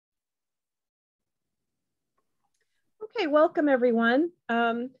Okay, welcome everyone.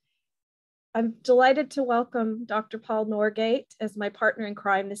 I'm delighted to welcome Dr. Paul Norgate as my partner in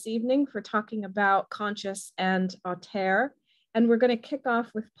crime this evening for talking about conscious and Terre. And we're going to kick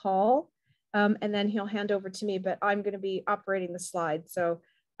off with Paul, and then he'll hand over to me, but I'm going to be operating the slides. So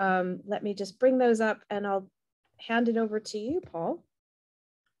let me just bring those up and I'll hand it over to you, Paul.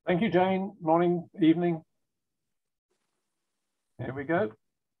 Thank you, Jane. Morning, evening. Here we go.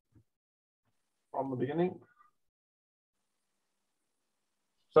 From the beginning.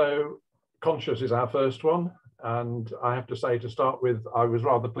 So conscious is our first one. And I have to say, to start with, I was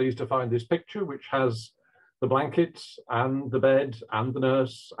rather pleased to find this picture, which has the blankets and the bed and the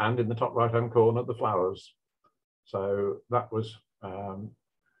nurse, and in the top right-hand corner, the flowers. So that was a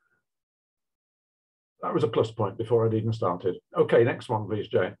plus point before I'd even started. Okay, next one, please,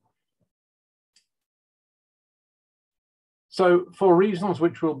 Jane. So for reasons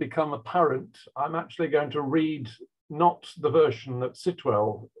which will become apparent, I'm actually going to read not the version that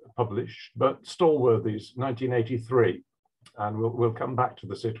Sitwell published, but Stallworthy's 1983. And we'll come back to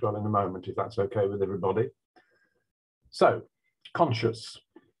the Sitwell in a moment, if that's okay with everybody. So, conscious.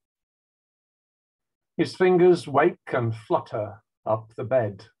 His fingers wake and flutter up the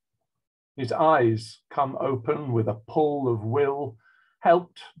bed. His eyes come open with a pull of will,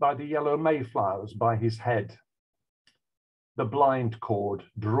 helped by the yellow mayflowers by his head. The blind cord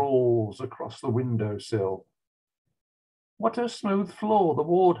drawls across the windowsill. What a smooth floor the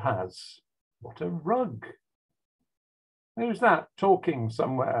ward has. What a rug. Who's that talking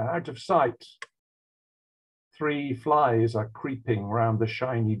somewhere out of sight? 3 flies are creeping round the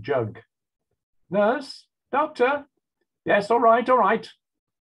shiny jug. Nurse? Doctor? Yes, all right, all right.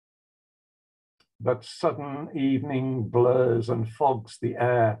 But sudden evening blurs and fogs the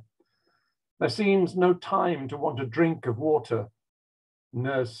air. There seems no time to want a drink of water.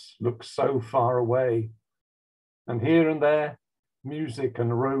 Nurse looks so far away. And here and there, music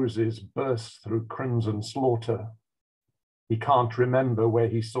and roses burst through crimson slaughter. He can't remember where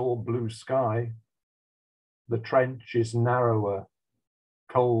he saw blue sky. The trench is narrower,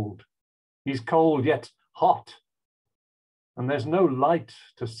 cold. He's cold yet hot. And there's no light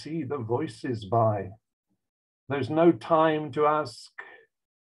to see the voices by. There's no time to ask.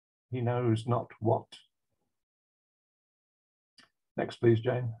 He knows not what. Next, please,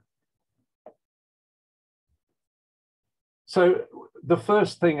 Jane. So the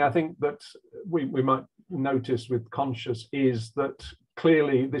first thing I think that we might notice with Conscious is that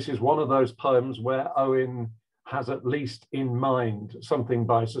clearly this is one of those poems where Owen has at least in mind something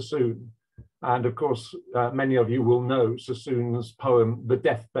by Sassoon. And of course, many of you will know Sassoon's poem, The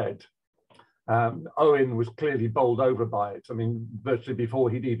Deathbed. Owen was clearly bowled over by it. I mean, virtually before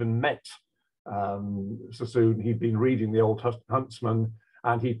he'd even met Sassoon, he'd been reading The Old Huntsman,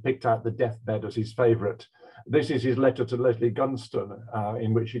 and he picked out The Deathbed as his favorite. This is his letter to Leslie Gunston,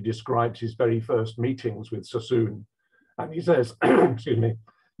 in which he describes his very first meetings with Sassoon. And he says, excuse me,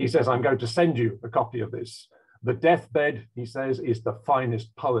 he says, I'm going to send you a copy of this. The Deathbed, he says, is the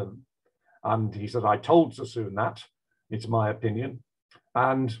finest poem. And he said, I told Sassoon that, it's my opinion.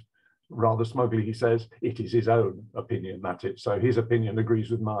 And rather smugly, he says, it is his own opinion, that's it. So his opinion agrees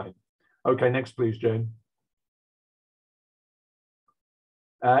with mine. Okay, next, please, Jane.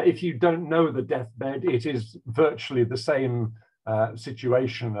 If you don't know The Deathbed, it is virtually the same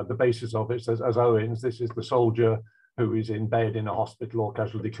situation at the basis of it as Owen's. This is the soldier who is in bed in a hospital or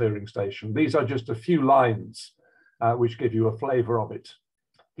casualty clearing station. These are just a few lines which give you a flavour of it.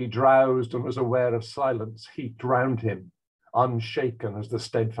 He drowsed and was aware of silence heaped round him, unshaken as the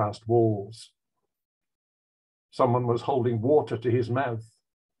steadfast walls. Someone was holding water to his mouth.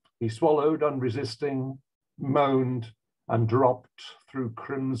 He swallowed unresisting, moaned, and dropped through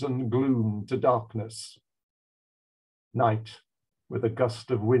crimson gloom to darkness. Night, with a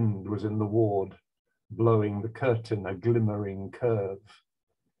gust of wind, was in the ward, blowing the curtain a glimmering curve.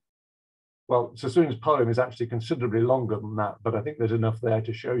 Well, Sassoon's poem is actually considerably longer than that, but I think there's enough there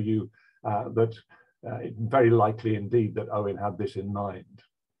to show you that it's very likely indeed that Owen had this in mind.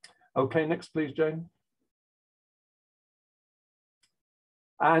 Okay, next please, Jane.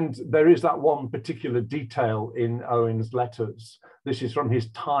 And there is that one particular detail in Owen's letters. This is from his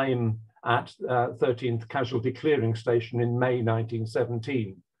time at 13th Casualty Clearing Station in May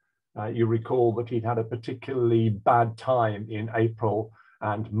 1917. You recall that he'd had a particularly bad time in April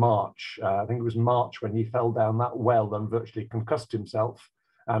and March. I think it was March when he fell down that well and virtually concussed himself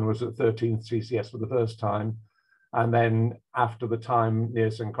and was at 13th CCS for the first time. And then after the time near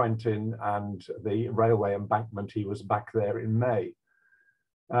St. Quentin and the railway embankment, he was back there in May.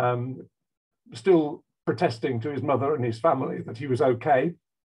 Still protesting to his mother and his family that he was okay.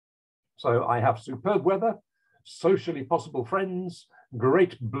 So I have superb weather, socially possible friends,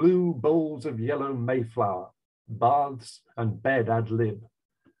 great blue bowls of yellow Mayflower, baths and bed ad lib.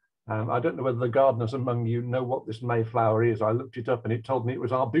 I don't know whether the gardeners among you know what this Mayflower is. I looked it up and it told me it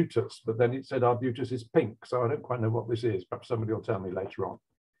was arbutus, but then it said arbutus is pink, so I don't quite know what this is. Perhaps somebody will tell me later on.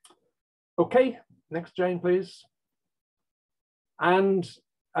 Okay, next, Jane, please. And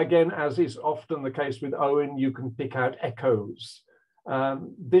again, as is often the case with Owen, you can pick out echoes.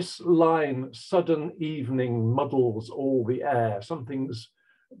 This line, sudden evening muddles all the air. Something's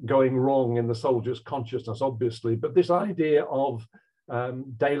going wrong in the soldier's consciousness, obviously, but this idea of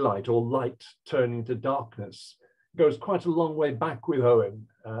daylight or light turning to darkness goes quite a long way back with Owen.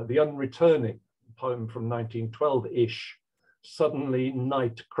 The Unreturning, poem from 1912-ish, suddenly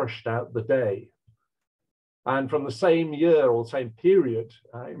night crushed out the day. And from the same year or same period,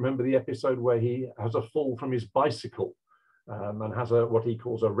 I remember the episode where he has a fall from his bicycle and has what he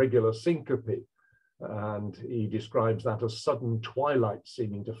calls a regular syncope. And he describes that as sudden twilight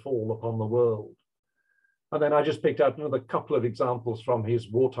seeming to fall upon the world. And then I just picked out another couple of examples from his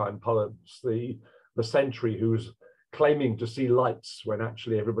wartime poems. The sentry who's claiming to see lights when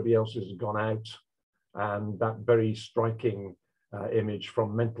actually everybody else has gone out. And that very striking image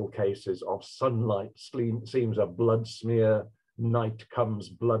from Mental Cases of sunlight seems a blood smear, night comes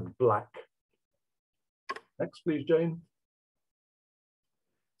blood black. Next, please, Jane.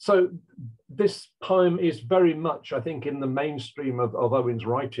 So this poem is very much, I think, in the mainstream of Owen's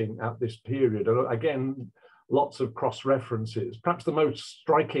writing at this period. Again, lots of cross-references. Perhaps the most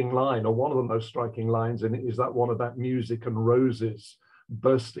striking line, or one of the most striking lines in it, is that one about music and roses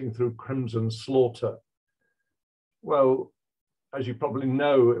bursting through crimson slaughter. Well, as you probably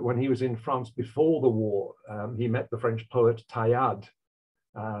know, when he was in France before the war, he met the French poet Taillade.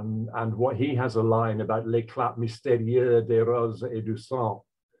 And what he has a line about l'éclat mystérieux des roses et du sang,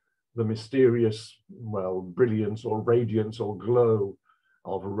 the mysterious, well, brilliance or radiance or glow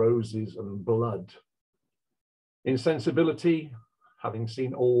of roses and blood. Insensibility, having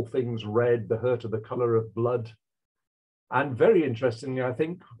seen all things red, the hurt of the color of blood. And very interestingly, I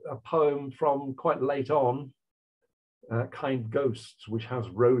think, a poem from quite late on, Kind Ghosts, which has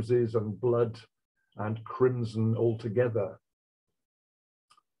roses and blood and crimson all together.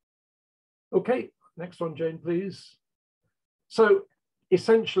 Okay, next one, Jane, please. So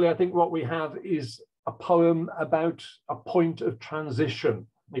essentially, I think what we have is a poem about a point of transition.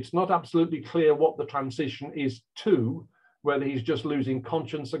 It's not absolutely clear what the transition is to, whether he's just losing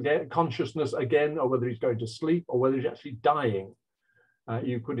consciousness again, or whether he's going to sleep, or whether he's actually dying.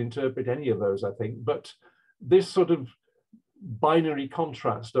 You could interpret any of those, I think. But this sort of binary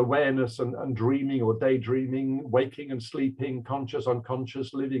contrast, awareness and dreaming or daydreaming, waking and sleeping, conscious,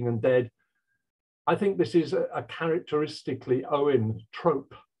 unconscious, living and dead, I think this is a characteristically Owen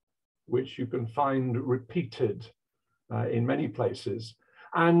trope, which you can find repeated in many places.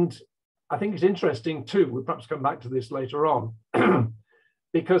 And I think it's interesting too, we'll perhaps come back to this later on,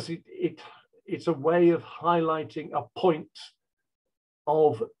 because it's a way of highlighting a point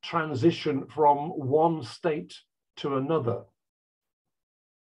of transition from one state to another.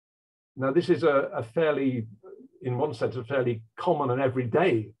 Now, this is a fairly, in one sense, a fairly common and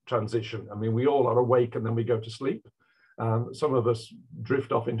everyday transition. I mean, we all are awake and then we go to sleep. Some of us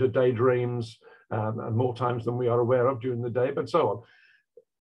drift off into daydreams and more times than we are aware of during the day, but so on.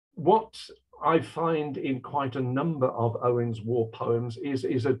 What I find in quite a number of Owen's war poems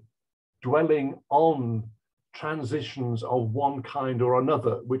is a dwelling on transitions of one kind or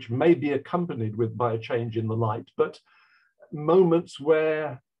another, which may be accompanied by a change in the light, but moments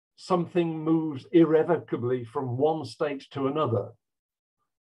where something moves irrevocably from one state to another.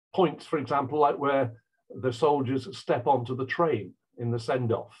 Points, for example, like where the soldiers step onto the train in the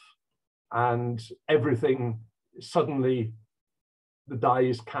send-off and everything suddenly, the die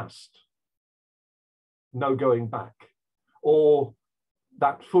is cast, no going back. Or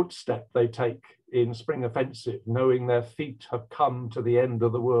that footstep they take in Spring Offensive, knowing their feet have come to the end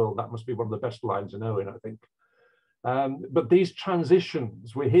of the world. That must be one of the best lines in Owen, I think. But these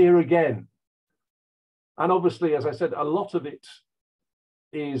transitions, we're here again. And obviously, as I said, a lot of it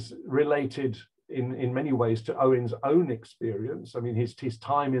is related in many ways to Owen's own experience. I mean, his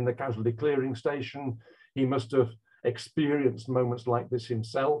time in the casualty clearing station, he must have experienced moments like this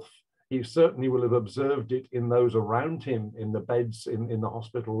himself. He certainly will have observed it in those around him in the beds in the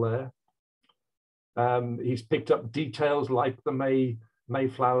hospital there. He's picked up details like the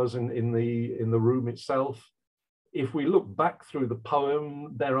Mayflowers in the room itself. If we look back through the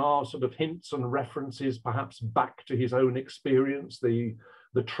poem, there are sort of hints and references perhaps back to his own experience, the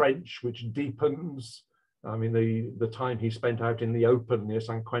trench which deepens. I mean, the time he spent out in the open near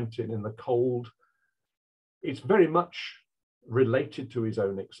St. Quentin in the cold. it's very much related to his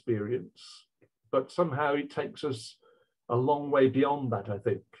own experience, but somehow it takes us a long way beyond that, I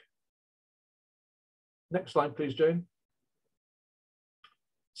think. Next slide, please, Jane.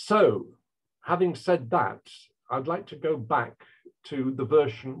 So, having said that, I'd like to go back to the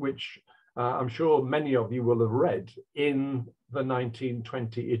version which I'm sure many of you will have read in the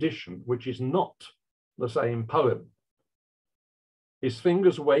 1920 edition, which is not the same poem. His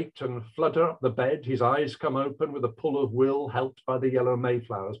fingers wait and flutter up the bed, his eyes come open with a pull of will, helped by the yellow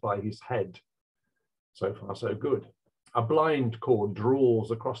mayflowers by his head. So far, so good. A blind cord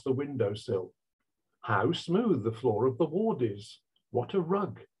draws across the windowsill. How smooth the floor of the ward is. What a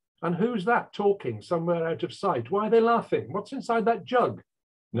rug. And who's that talking somewhere out of sight? Why are they laughing? What's inside that jug?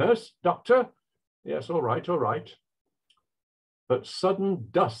 Nurse? Doctor? Yes, all right, all right. But sudden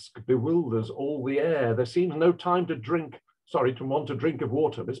dusk bewilders all the air. There seems no time to drink. Sorry, to want a drink of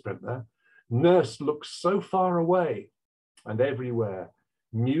water, misprint there. Nurse looks so far away, and everywhere,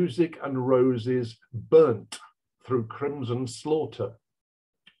 music and roses burnt through crimson slaughter.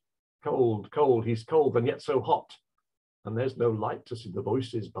 Cold, cold, he's cold and yet so hot. And there's no light to see the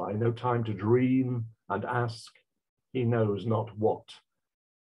voices by, no time to dream and ask, he knows not what.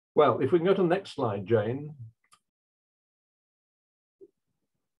 Well, if we can go to the next slide, Jane.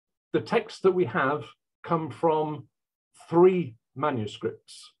 The texts that we have come from 3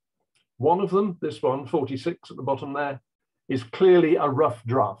 manuscripts. One of them, this one, 46 at the bottom there, is clearly a rough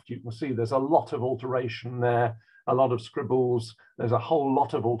draft. You can see there's a lot of alteration there, a lot of scribbles. There's a whole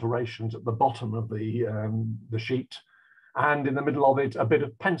lot of alterations at the bottom of the sheet. And in the middle of it, a bit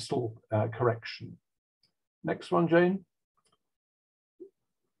of pencil correction. Next one, Jane.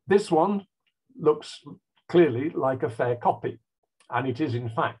 This one looks clearly like a fair copy. And it is, in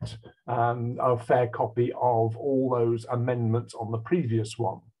fact, a fair copy of all those amendments on the previous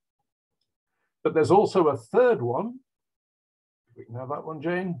one. But there's also a third one. We can have that one,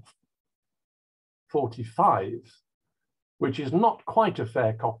 Jane. 45, which is not quite a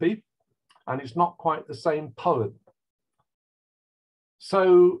fair copy, and it's not quite the same poem.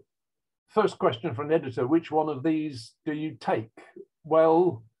 So, first question for an editor, which one of these do you take?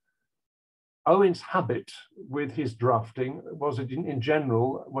 Well, Owen's habit with his drafting was in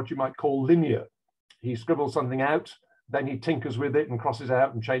general what you might call linear. He scribbles something out, then he tinkers with it and crosses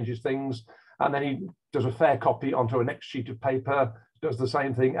out and changes things, and then he does a fair copy onto a next sheet of paper, does the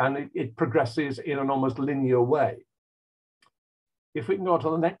same thing, and it progresses in an almost linear way. If we can go on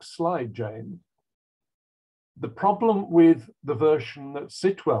to the next slide, Jane. The problem with the version that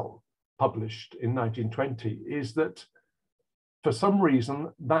Sitwell published in 1920 is that for some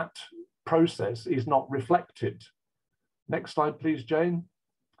reason that process is not reflected. Next slide, please, Jane.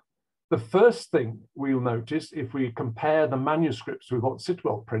 The first thing we'll notice if we compare the manuscripts with what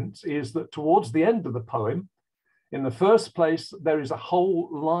Sitwell prints is that towards the end of the poem, in the first place, there is a whole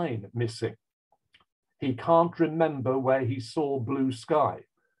line missing. He can't remember where he saw blue sky.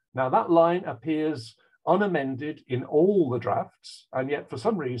 Now that line appears unamended in all the drafts, and yet for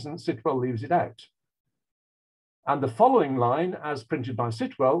some reason, Sitwell leaves it out. And the following line, as printed by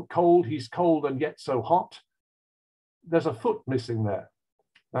Sitwell, cold, he's cold and yet so hot, there's a foot missing there.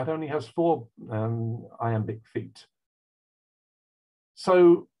 That only has 4 iambic feet.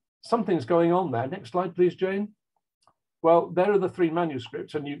 So something's going on there. Next slide, please, Jane. Well, there are the 3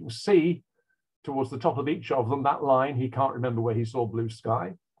 manuscripts, and you can see towards the top of each of them, that line, he can't remember where he saw blue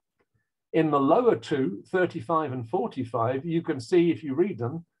sky. In the lower 2, 35 and 45, you can see, if you read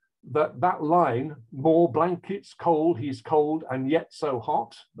them, that line, more blankets, cold, he's cold and yet so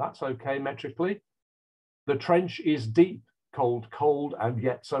hot, that's okay metrically. The trench is deep, cold, cold and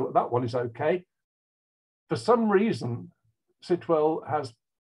yet so, that one is okay. For some reason, Sitwell has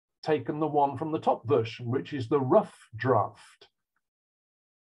taken the one from the top version, which is the rough draft.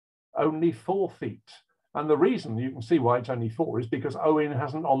 Only 4 feet. And the reason you can see why it's only 4 is because Owen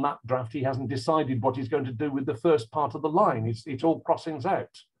hasn't, on that draft, he hasn't decided what he's going to do with the first part of the line. It's all crossings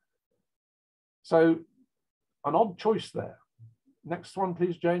out. So an odd choice there. Next one,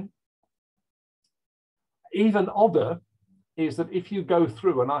 please, Jane. Even odder is that if you go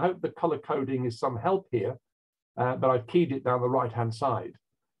through, and I hope the color coding is some help here, but I've keyed it down the right-hand side,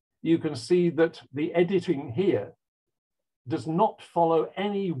 you can see that the editing here does not follow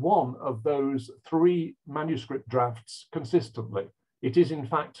any one of those 3 manuscript drafts consistently. It is, in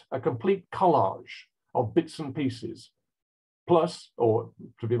fact, a complete collage of bits and pieces, plus, or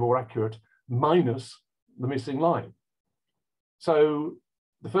to be more accurate, minus the missing line. So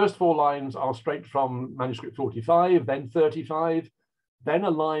the first 4 lines are straight from manuscript 45, then 35, then a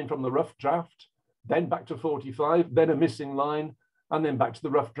line from the rough draft, then back to 45, then a missing line, and then back to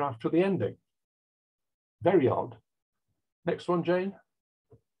the rough draft for the ending. Very odd. Next one, Jane.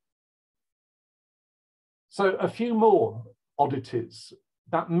 So a few more oddities.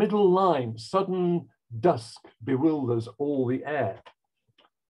 That middle line, sudden dusk bewilders all the air.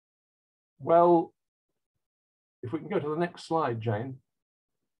 Well, if we can go to the next slide, Jane.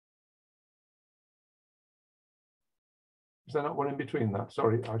 Is there not one in between that?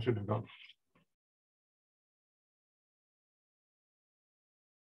 Sorry, I should have gone.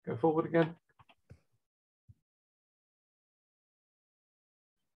 Go forward again.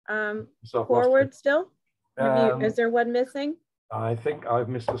 Forward still? Is there one missing? I think I've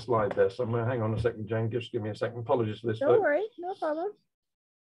missed a slide there somewhere. Hang on a second, Jane. Just give me a second. Apologies for this. Don't worry, no problem.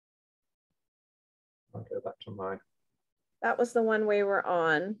 I'll go back to my... That was the one we were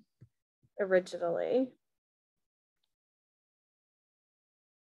on originally.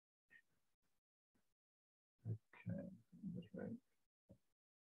 Okay.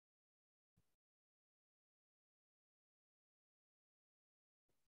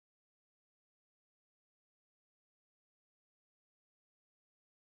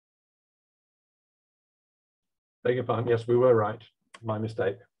 Beg your pardon. Yes, we were right. My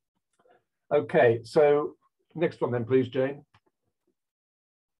mistake. Okay, so next one then, please, Jane.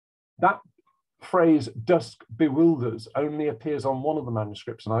 That phrase, dusk bewilders, only appears on one of the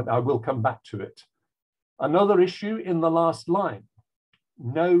manuscripts, and I will come back to it. Another issue in the last line,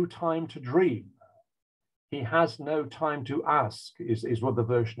 no time to dream. He has no time to ask, is what the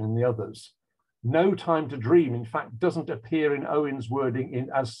version in the others. No time to dream, in fact, doesn't appear in Owen's wording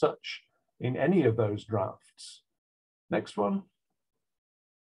as such in any of those drafts. Next one.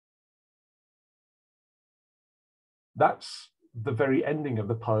 That's the very ending of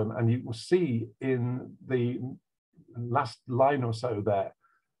the poem, and you will see in the last line or so there,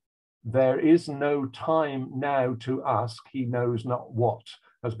 there is no time now to ask, he knows not what,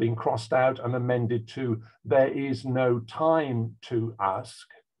 has been crossed out and amended to, there is no time to ask.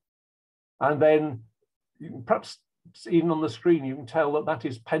 And then perhaps even on the screen, you can tell that that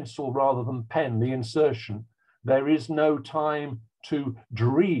is pencil rather than pen, the insertion. There is no time to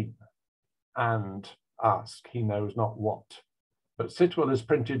dream and ask, he knows not what. But Sitwell has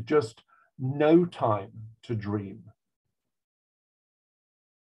printed just no time to dream.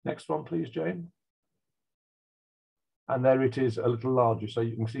 Next one, please, Jane. And there it is a little larger, so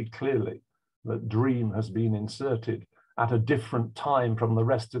you can see clearly that dream has been inserted at a different time from the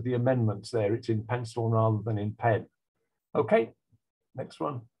rest of the amendments there. It's in pencil rather than in pen. Okay, next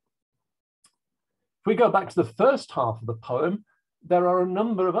one. If we go back to the first half of the poem, there are a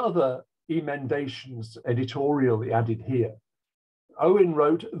number of other emendations editorially added here. Owen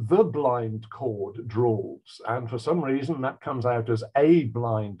wrote the blind chord drawls, and for some reason that comes out as a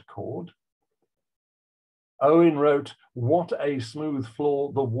blind chord. Owen wrote what a smooth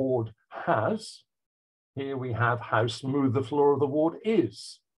floor the ward has. Here we have how smooth the floor of the ward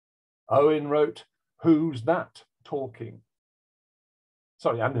is. Owen wrote who's that talking?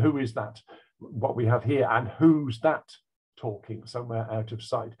 Sorry, and who is that? What we have here, and who's that talking, somewhere out of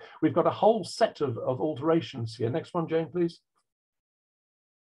sight. We've got a whole set of alterations here. Next one, Jane, please.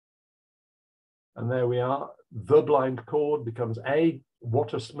 And there we are. The blind chord becomes a,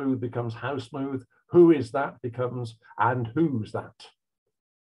 what a smooth becomes how smooth, who is that becomes and who's that.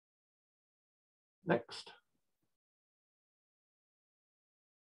 Next.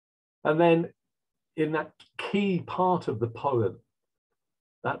 And then in that key part of the poem,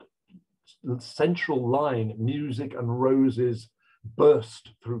 that central line, music and roses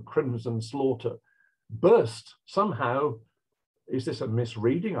burst through crimson slaughter. Burst, somehow, is this a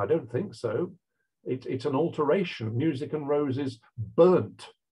misreading? I don't think so. It's an alteration. Music and roses burnt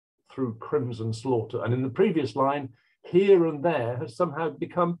through crimson slaughter. And in the previous line, here and there has somehow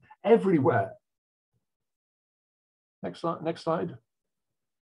become everywhere. Next slide. Next slide.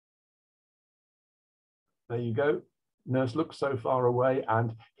 There you go. Nurse looks so far away,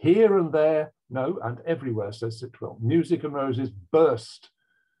 and here and there, no, and everywhere, says Sitwell. Music and roses burst.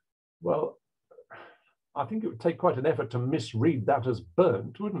 Well, I think it would take quite an effort to misread that as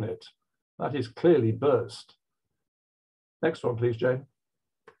burnt, wouldn't it? That is clearly burst. Next one, please, Jane.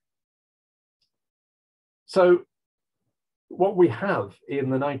 So what we have in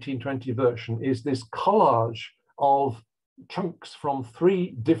the 1920 version is this collage of chunks from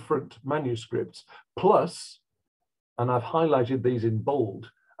 3 different manuscripts, plus, and I've highlighted these in bold,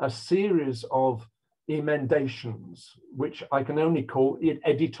 a series of emendations, which I can only call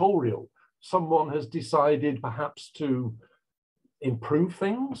editorial. Someone has decided perhaps to improve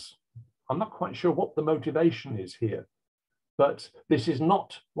things. I'm not quite sure what the motivation is here, but this is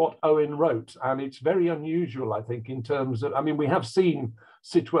not what Owen wrote. And it's very unusual, I think, in terms of, I mean, we have seen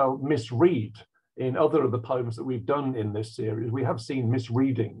Sitwell misread in other of the poems that we've done in this series, we have seen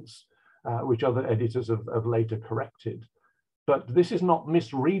misreadings, which other editors have later corrected. But this is not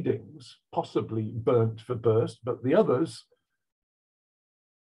misreadings, possibly burnt for burst, but the others,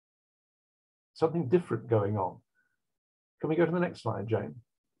 something different going on. Can we go to the next slide, Jane?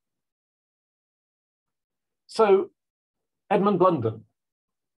 So Edmund Blunden,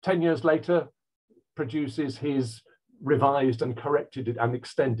 10 years later, produces his revised and corrected and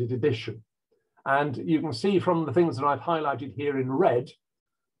extended edition. And you can see from the things that I've highlighted here in red,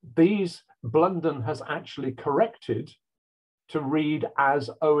 these Blunden has actually corrected to read as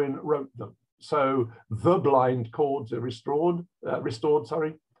Owen wrote them. So the blind chords are restored.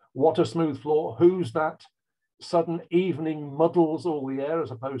 What a smooth floor, who's that? Sudden evening muddles all the air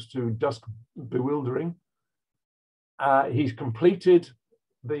as opposed to dusk bewildering. He's completed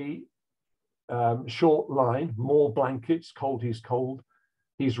the short line, more blankets, cold he's cold.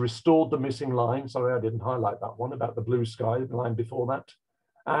 He's restored the missing line. Sorry, I didn't highlight that one about the blue sky, the line before that.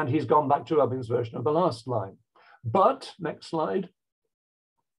 And he's gone back to Owen's version of the last line. But, next slide,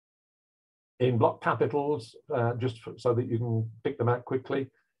 in block capitals, so that you can pick them out quickly,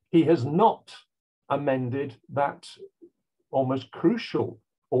 he has not amended that almost crucial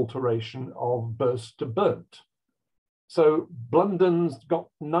alteration of burst to burnt. So Blunden's got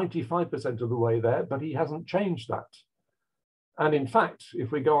 95% of the way there, but he hasn't changed that. And in fact,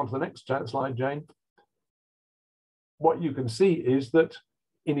 if we go on to the next slide, Jane, what you can see is that,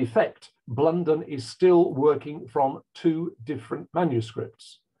 in effect, Blunden is still working from two different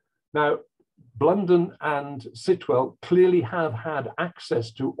manuscripts. Now, Blunden and Sitwell clearly have had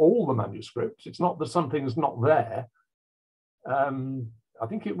access to all the manuscripts. It's not that something's not there. I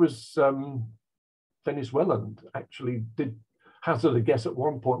think it was Dennis Welland actually did hazard a guess at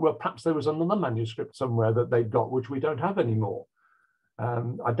one point. Well, perhaps there was another manuscript somewhere that they'd got, which we don't have anymore.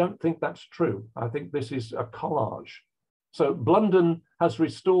 I don't think that's true. I think this is a collage. So Blunden has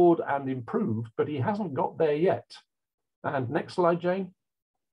restored and improved, but he hasn't got there yet. And next slide, Jane.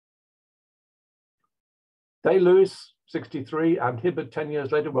 Day-Lewis, 63, and Hibbard 10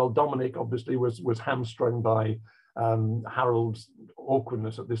 years later. Well, Dominic obviously was hamstrung by Harold's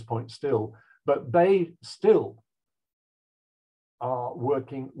awkwardness at this point still, but they still are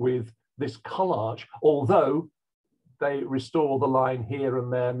working with this collage, although they restore the line here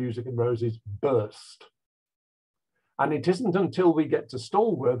and there, music and roses, burst. And it isn't until we get to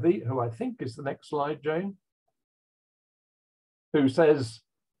Stallworthy, who I think is the next slide, Jane, who says,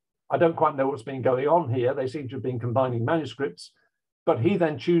 I don't quite know what's been going on here. They seem to have been combining manuscripts, but he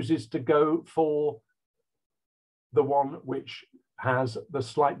then chooses to go for the one which has the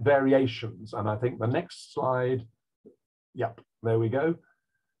slight variations. And I think the next slide, yep, there we go.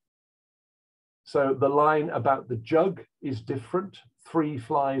 So the line about the jug is different. Three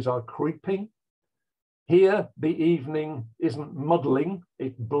flies are creeping. Here, the evening isn't muddling,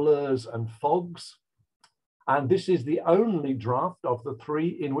 it blurs and fogs. And this is the only draft of the three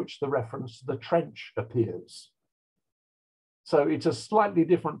in which the reference to the trench appears. So it's a slightly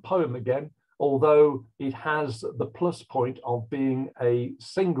different poem again, although it has the plus point of being a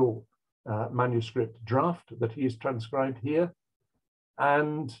single manuscript draft that he has transcribed here.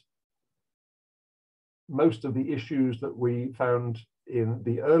 And most of the issues that we found in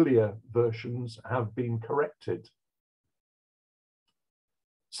the earlier versions have been corrected.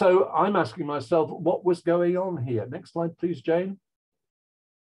 So I'm asking myself, what was going on here? Next slide, please, Jane.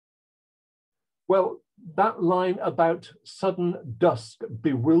 Well, that line about sudden dusk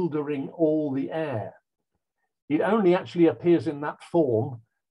bewildering all the air, it only actually appears in that form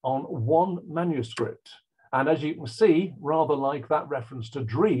on one manuscript. And as you can see, rather like that reference to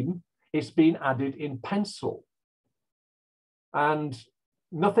dream, it's been added in pencil. And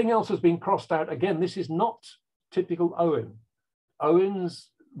nothing else has been crossed out. Again, this is not typical Owen. Owen's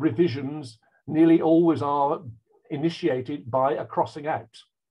revisions nearly always are initiated by a crossing out.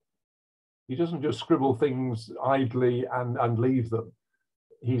 He doesn't just scribble things idly and leave them.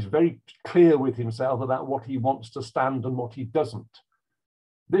 He's very clear with himself about what he wants to stand and what he doesn't.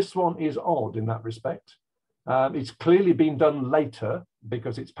 This one is odd in that respect. It's clearly been done later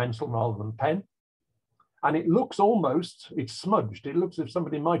because it's pencil rather than pen. And it looks almost, it's smudged. It looks as if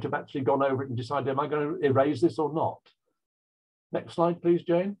somebody might have actually gone over it and decided, am I going to erase this or not? Next slide, please,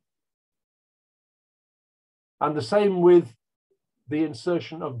 Jane. And the same with the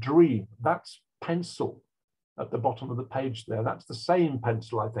insertion of dream. That's pencil at the bottom of the page there. That's the same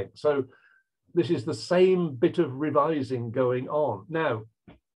pencil, I think. So this is the same bit of revising going on. Now,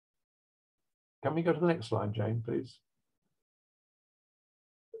 can we go to the next slide, Jane, please?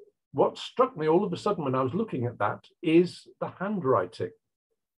 What struck me all of a sudden when I was looking at that is the handwriting.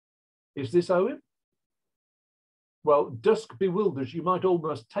 Is this Owen? Well, dusk bewilders you might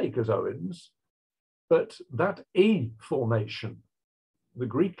almost take as Owen's, but that E formation, the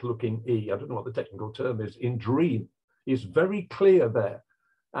Greek-looking E, I don't know what the technical term is, in dream, is very clear there.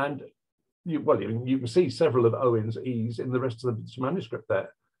 And you can see several of Owen's E's in the rest of the manuscript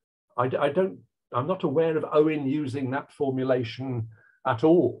there. I'm not aware of Owen using that formulation at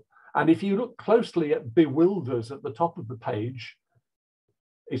all. And if you look closely at bewilders at the top of the page,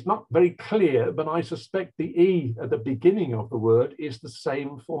 it's not very clear, but I suspect the E at the beginning of the word is the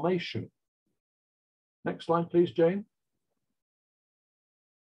same formation. Next slide, please, Jane.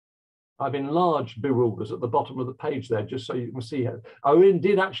 I've enlarged bewilders at the bottom of the page there, just so you can see it. Owen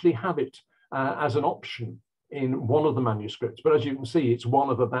did actually have it as an option in one of the manuscripts, but as you can see, it's one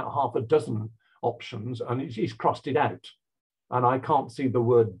of about half a dozen options, and he's crossed it out. And I can't see the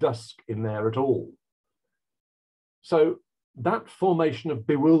word dusk in there at all. So that formation of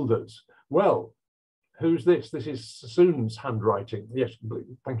bewilders, well, who's this? This is Sassoon's handwriting. Yes,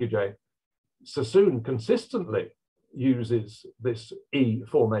 thank you, Jane. Sassoon consistently uses this E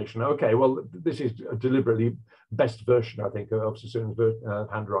formation. Okay, well, this is a deliberately best version, I think, of Sassoon's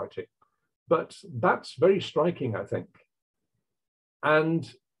handwriting. But that's very striking, I think. And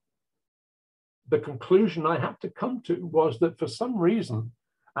the conclusion I had to come to was that for some reason,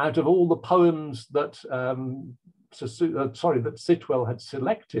 out of all the poems that that Sitwell had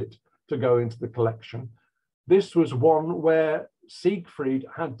selected to go into the collection, this was one where Siegfried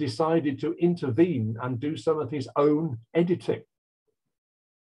had decided to intervene and do some of his own editing.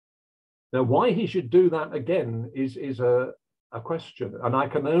 Now, why he should do that again is a question, and I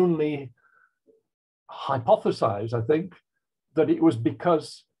can only hypothesize, I think, that it was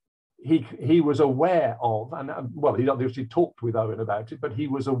because he was aware of, and well, he obviously talked with Owen about it, but he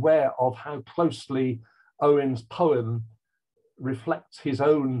was aware of how closely Owen's poem reflects his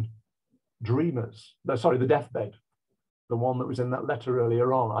own dreamers. Sorry, the deathbed, the one that was in that letter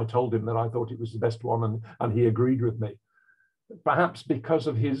earlier on. I told him that I thought it was the best one, and he agreed with me. Perhaps because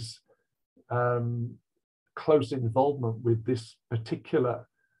of his close involvement with this particular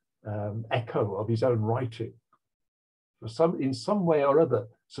echo of his own writing. In some way or other,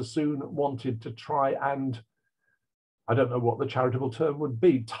 Sassoon wanted to try and, I don't know what the charitable term would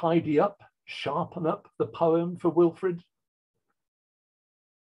be, tidy up, sharpen up the poem for Wilfrid.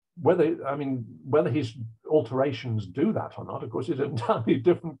 Whether his alterations do that or not, of course, is an entirely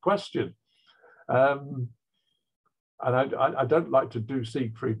different question. And I don't like to do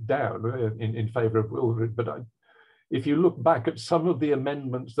Siegfried down in favor of Wilfrid, but if you look back at some of the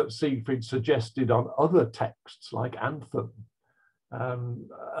amendments that Siegfried suggested on other texts, like Anthem,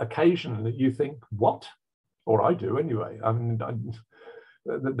 occasionally you think, what? Or I do anyway.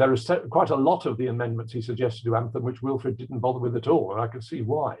 There are quite a lot of the amendments he suggested to Anthem which Wilfrid didn't bother with at all, and I can see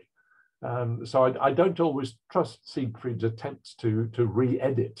why. So I don't always trust Siegfried's attempts to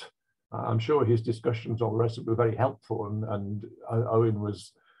re-edit. I'm sure his discussions on the rest of it were very helpful, and Owen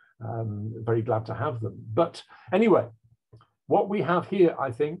was very glad to have them. But anyway, what we have here,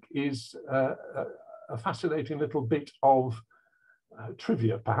 I think, is a fascinating little bit of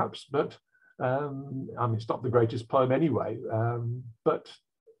trivia, perhaps, but it's not the greatest poem anyway, but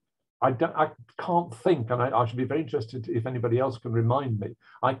I can't think, and I should be very interested if anybody else can remind me,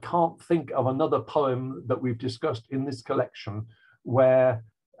 I can't think of another poem that we've discussed in this collection where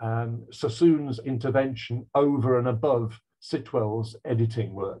Sassoon's intervention over and above Sitwell's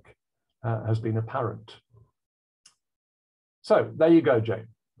editing work has been apparent. So there you go, Jane.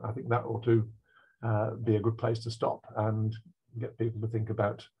 I think that ought to be a good place to stop and get people to think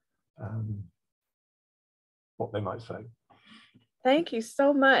about what they might say. Thank you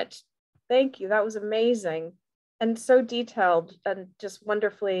so much. Thank you. That was amazing and so detailed and just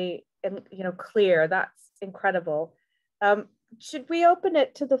wonderfully and clear. That's incredible. Should we open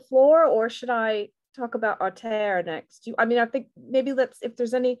it to the floor, or should I talk about Terre next? I think maybe if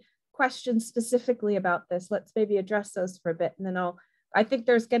there's any questions specifically about this, let's maybe address those for a bit, and then I think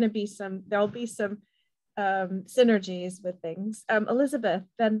there'll be some synergies with things. Elizabeth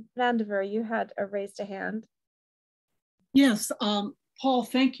Van Vandiver, you had raised a hand. Yes, Paul,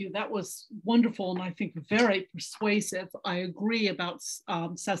 thank you. That was wonderful and I think very persuasive. I agree about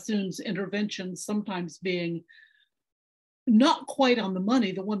Sassoon's intervention sometimes being not quite on the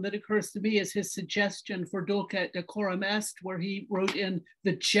money. The one that occurs to me is his suggestion for Docet decorum est, where he wrote in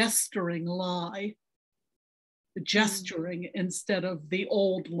the gesturing lie, the gesturing instead of the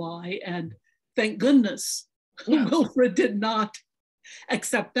old lie. And thank goodness Wilfrid did not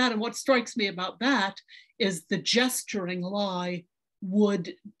accept that. And what strikes me about that is the gesturing lie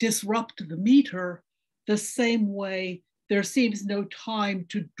would disrupt the meter the same way there seems no time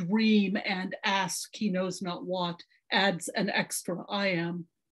to dream and ask he knows not what, adds an extra I am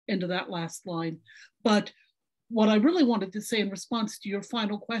into that last line. But what I really wanted to say in response to your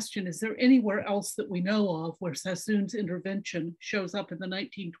final question, is there anywhere else that we know of where Sassoon's intervention shows up in the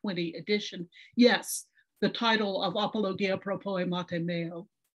 1920 edition? Yes, the title of Apologia pro poemate meo,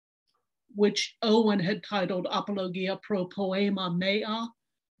 which Owen had titled Apologia pro poema mea,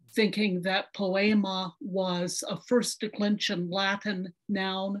 thinking that poema was a first declension Latin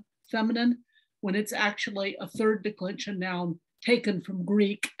noun, feminine, when it's actually a third declension noun taken from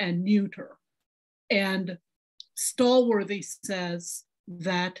Greek and neuter. And Stallworthy says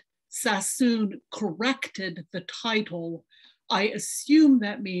that Sassoon corrected the title. I assume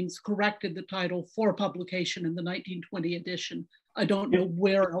that means corrected the title for publication in the 1920 edition. I don't know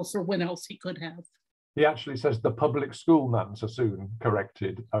where else or when else he could have. He actually says the public schoolman Sassoon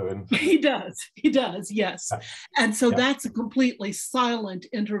corrected Owen. He does, yes. Yeah. And so that's a completely silent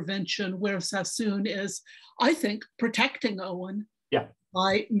intervention where Sassoon is, I think, protecting Owen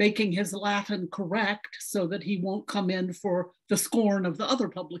by making his Latin correct so that he won't come in for the scorn of the other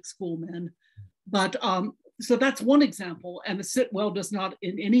public schoolmen. But so that's one example, and the Sitwell does not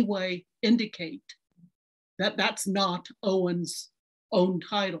in any way indicate that that's not Owen's own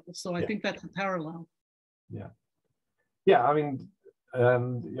title. So I think that's a parallel. Yeah. I mean,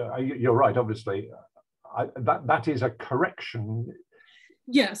 you're right. Obviously, that is a correction.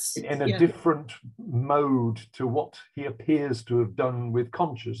 Yes. In a different mode to what he appears to have done with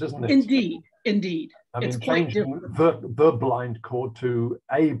Conscious, isn't it? Indeed. I mean, changing the blind chord to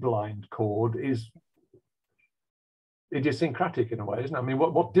a blind chord is idiosyncratic in a way, isn't it? I mean,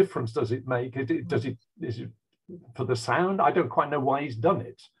 what difference does it make? Is it for the sound? I don't quite know why he's done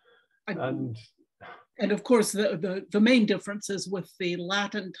it. And of course, the main difference is with the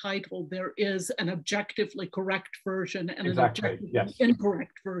Latin title, there is an objectively correct version and an objectively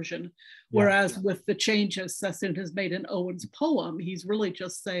incorrect version. Whereas with the changes Sassoon has made in Owen's poem, he's really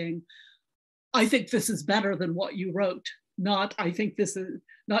just saying, I think this is better than what you wrote. Not, I think this is,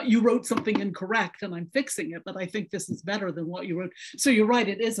 not you wrote something incorrect and I'm fixing it, but I think this is better than what you wrote. So you're right,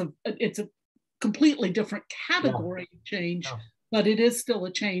 it's a completely different category change, but it is still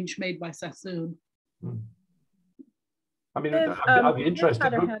a change made by Sassoon. I mean, I'd be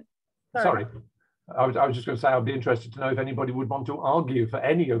interested. Sorry, I was just going to say I'd be interested to know if anybody would want to argue for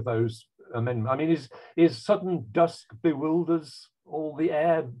any of those amendments. I mean, is sudden dusk bewilders all the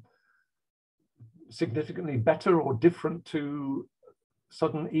air significantly better or different to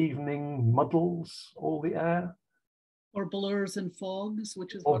sudden evening muddles all the air? Or blurs and fogs,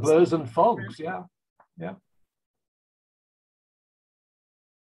 which is blurs and fogs, yeah.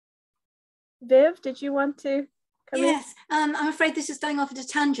 Viv, did you want to come in? Yes, I'm afraid this is going off at a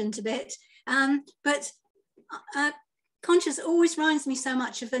tangent a bit, but Conscious always reminds me so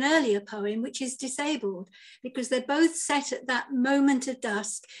much of an earlier poem, which is Disabled, because they're both set at that moment of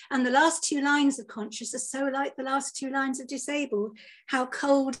dusk, and the last two lines of Conscious are so like the last two lines of Disabled. How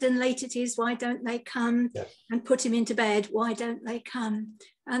cold and late it is, why don't they come? Yes. And put him into bed, why don't they come?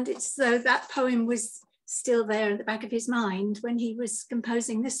 And it's so that poem was still there in the back of his mind when he was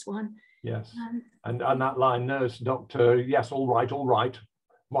composing this one. Yes, and that line, nurse, doctor, yes, all right,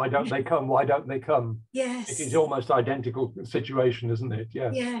 why don't they come, why don't they come? Yes. It is almost identical situation, isn't it?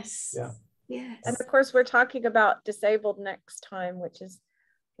 Yes. Yes. Yeah. Yes. And of course, we're talking about Disabled next time, which is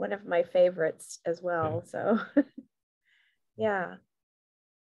one of my favorites as well. So, yeah.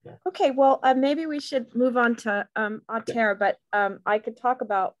 Okay, well, maybe we should move on to Terre, but I could talk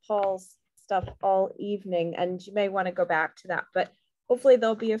about Paul's stuff all evening, and you may want to go back to that, but hopefully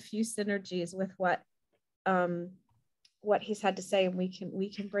there'll be a few synergies with what he's had to say, and we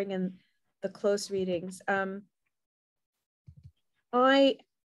can bring in the close readings. I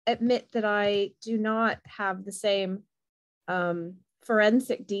admit that I do not have the same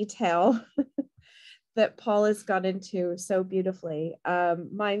forensic detail that Paul has got into so beautifully.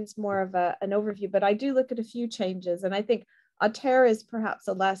 Mine's more of an overview, but I do look at a few changes, and I think Terre is perhaps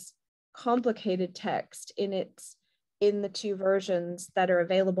a less complicated text in the two versions that are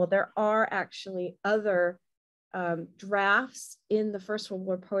available. There are actually other drafts in the First World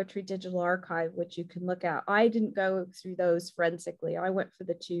War Poetry Digital Archive, which you can look at. I didn't go through those forensically. I went for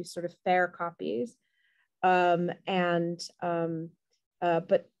the two sort of fair copies. But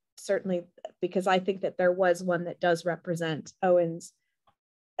certainly because I think that there was one that does represent Owen's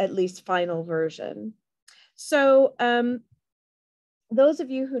at least final version. So those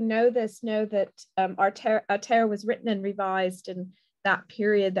of you who know this know that Terre was written and revised in that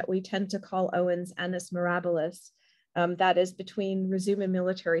period that we tend to call Owen's Annus Mirabilis. That is between resuming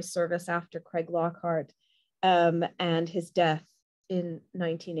military service after Craig Lockhart and his death in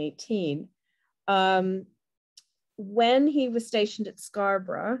 1918. When he was stationed at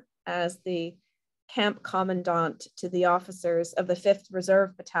Scarborough as the camp commandant to the officers of the 5th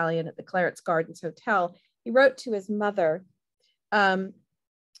Reserve Battalion at the Clarence Gardens Hotel, he wrote to his mother, oh,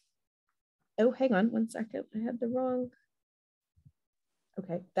 hang on one second, I had the wrong,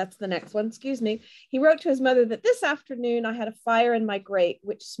 okay, that's the next one, excuse me. He wrote to his mother that this afternoon I had a fire in my grate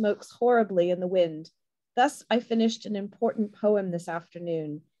which smokes horribly in the wind. Thus I finished an important poem this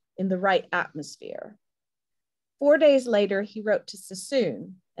afternoon in the right atmosphere. 4 days later, he wrote to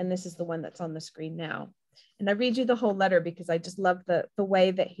Sassoon, and this is the one that's on the screen now. And I read you the whole letter because I just love the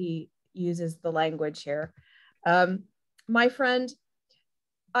way that he uses the language here. My friend,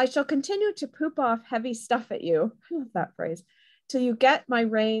 I shall continue to poop off heavy stuff at you. I love that phrase. Till you get my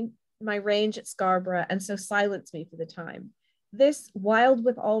range at Scarborough and so silence me for the time. This, wild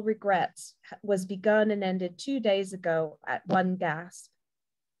with all regrets, was begun and ended 2 days ago at one gasp.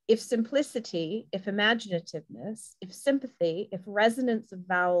 If simplicity, if imaginativeness, if sympathy, if resonance of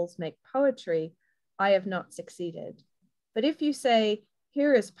vowels make poetry, I have not succeeded. But if you say,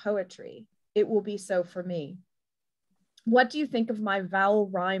 here is poetry, it will be so for me. What do you think of my vowel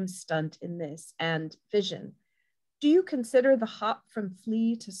rhyme stunt in this and vision? Do you consider the hop from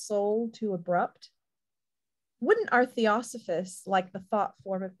flea to soul too abrupt? Wouldn't our theosophists like the thought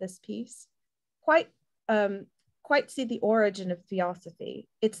form of this piece? Quite see the origin of theosophy.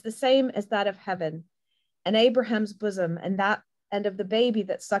 It's the same as that of heaven, and Abraham's bosom, and of the baby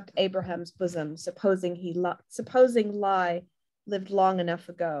that sucked Abraham's bosom, supposing lie lived long enough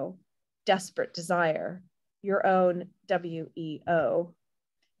ago. Desperate desire, your own WEO.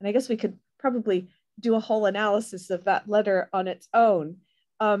 And I guess we could probably do a whole analysis of that letter on its own.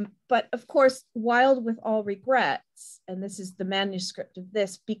 But of course, wild with all regrets, and this is the manuscript of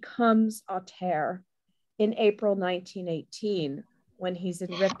this, becomes a Terre in April 1918 when he's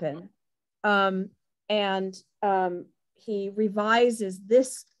in Ripon. He revises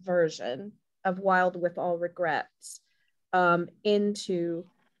this version of Wild with All Regrets into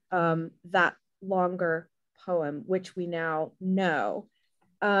that longer poem, which we now know.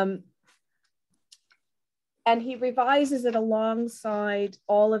 And he revises it alongside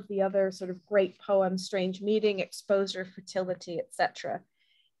all of the other sort of great poems, Strange Meeting, Exposure, Fertility, etc.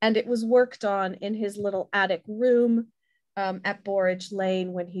 And it was worked on in his little attic room at Borage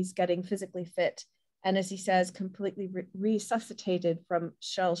Lane when he's getting physically fit. And as he says, completely resuscitated from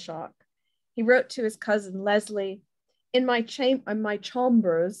shell shock. He wrote to his cousin Leslie, in my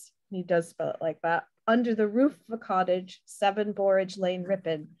chambers, he does spell it like that, under the roof of a cottage, 7 Borage Lane,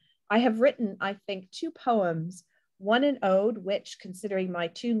 Ripon, I have written, I think, 2 poems, one an ode, which, considering my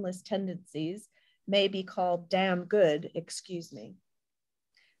tuneless tendencies, may be called damn good, excuse me.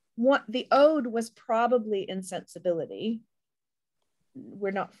 The ode was probably Insensibility.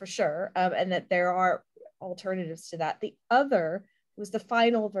 We're not for sure, and that there are alternatives to that. The other was the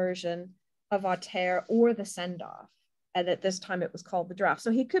final version of A Terre or the Send-Off. And at this time it was called The Draft.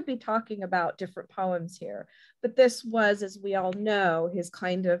 So he could be talking about different poems here, but this was, as we all know, his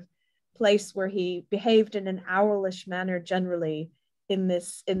kind of place where he behaved in an owlish manner generally in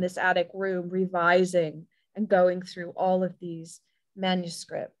this attic room, revising and going through all of these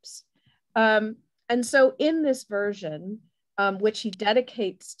manuscripts. And so in this version, which he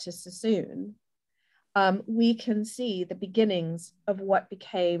dedicates to Sassoon, we can see the beginnings of what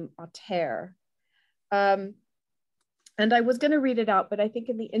became A Terre. And I was going to read it out, but I think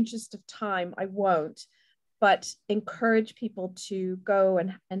in the interest of time, I won't, but encourage people to go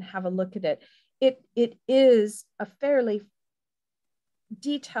and have a look at it. It is a fairly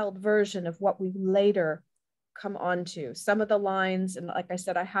detailed version of what we later come onto. Some of the lines, and like I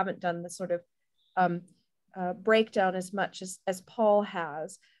said, I haven't done the sort of breakdown as much as Paul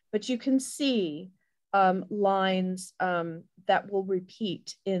has, but you can see lines that will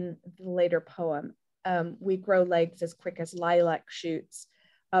repeat in the later poem. We grow legs as quick as lilac shoots,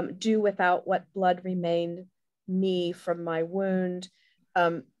 do without what blood remained me from my wound.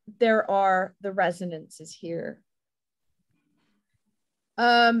 There are the resonances here.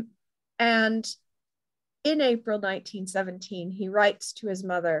 And in April 1917, he writes to his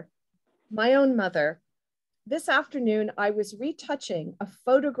mother, my own mother, this afternoon I was retouching a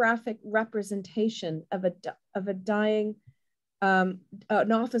photographic representation of a dying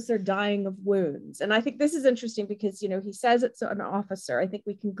an officer dying of wounds. And I think this is interesting because, you know, he says it's an officer. I think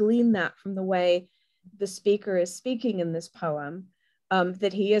we can glean that from the way the speaker is speaking in this poem,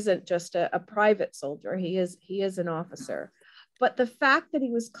 that he isn't just a private soldier, he is an officer. But the fact that he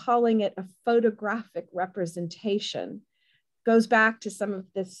was calling it a photographic representation goes back to some of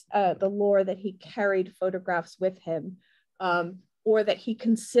this, the lore that he carried photographs with him, or that he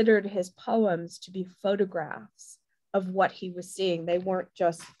considered his poems to be photographs of what he was seeing. They weren't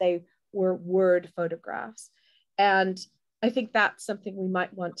just, they were word photographs. And I think that's something we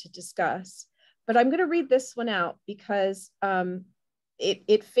might want to discuss. But I'm going to read this one out because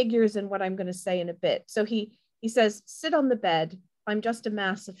it figures in what I'm going to say in a bit. So he says, sit on the bed. I'm just a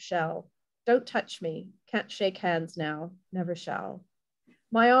mass of shell. Don't touch me. Can't shake hands now. Never shall.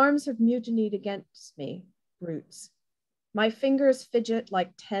 My arms have mutinied against me, brutes. My fingers fidget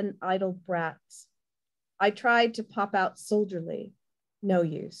like 10 idle brats. I tried to pop out soldierly. No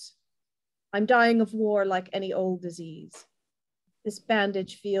use. I'm dying of war like any old disease. This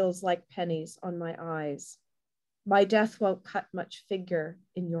bandage feels like pennies on my eyes. My death won't cut much figure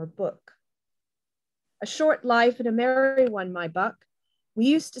in your book. A short life and a merry one, my buck. We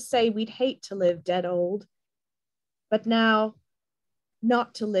used to say we'd hate to live dead old, but now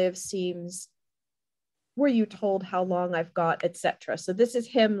not to live seems, were you told how long I've got, etc. So this is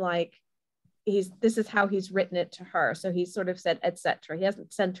him, like, this is how he's written it to her. So he's sort of said, etc. He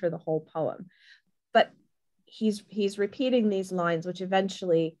hasn't sent her the whole poem, but he's repeating these lines, which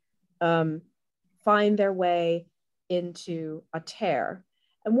eventually find their way into a Terre.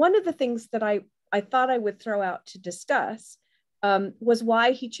 And one of the things that I thought I would throw out to discuss was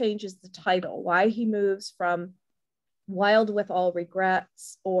why he changes the title, why he moves from Wild with All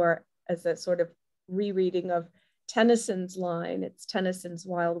Regrets, or as a sort of rereading of Tennyson's line, it's Tennyson's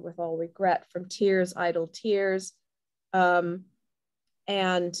Wild with All Regret, from Tears, Idle Tears. And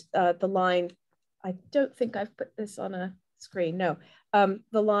the line, I don't think I've put this on a screen, no.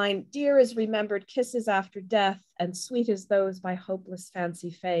 The line, dear as remembered kisses after death, and sweet as those by hopeless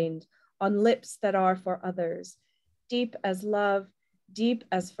fancy feigned, on lips that are for others, deep as love, deep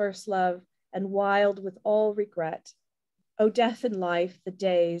as first love, and wild with all regret. Oh, death and life, the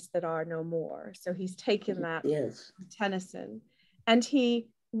days that are no more. So he's taken that yes. from Tennyson. And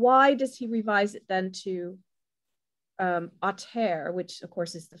why does he revise it then to à terre, which of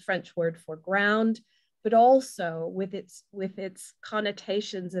course is the French word for ground, but also with its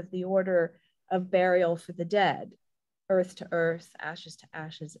connotations of the order of burial for the dead, earth to earth, ashes to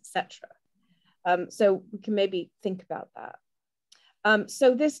ashes, etc. So we can maybe think about that.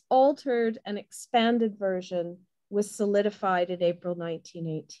 So this altered and expanded version was solidified in April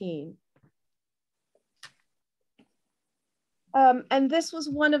 1918. And this was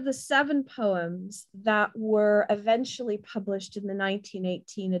one of the 7 poems that were eventually published in the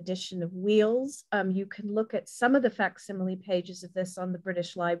 1918 edition of Wheels. You can look at some of the facsimile pages of this on the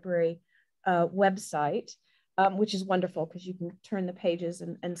British Library website, which is wonderful because you can turn the pages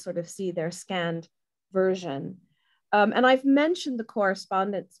and sort of see their scanned version. And I've mentioned the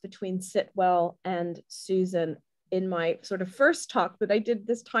correspondence between Sitwell and Susan in my sort of first talk that I did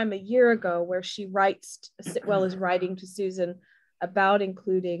this time a year ago, where Sitwell is writing to Susan about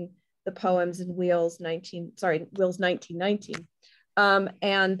including the poems in Wheels 1919,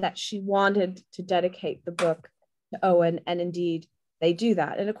 and that she wanted to dedicate the book to Owen, and indeed they do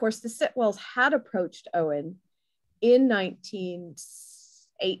that. And of course, the Sitwells had approached Owen in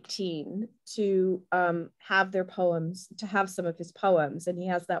 1918 to have their poems, to have some of his poems. And he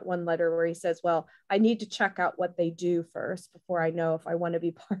has that one letter where he says, well, I need to check out what they do first before I know if I want to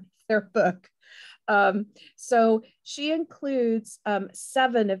be part of their book. So she includes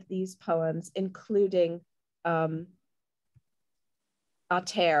 7 of these poems, including à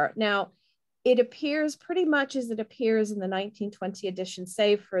terre. Now, it appears pretty much as it appears in the 1920 edition,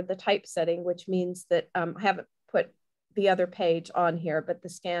 save for the typesetting, which means that I haven't put the other page on here, but the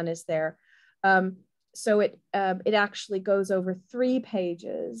scan is there. So it actually goes over 3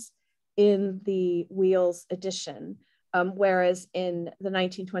 pages in the Wheels edition, whereas in the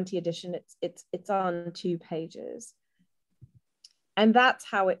 1920 edition, it's on 2 pages. And that's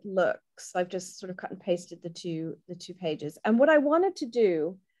how it looks. I've just sort of cut and pasted the two pages. And what I wanted to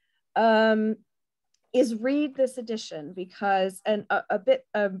do is read this edition, because, and a bit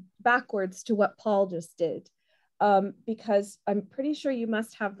backwards to what Paul just did, because I'm pretty sure you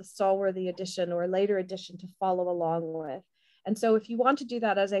must have the Stallworthy edition or a later edition to follow along with. And so if you want to do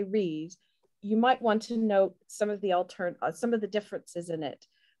that as I read, you might want to note some of the differences in it.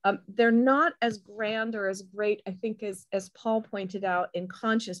 They're not as grand or as great, I think, as Paul pointed out in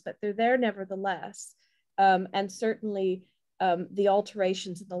Conscious, but they're there nevertheless. And certainly the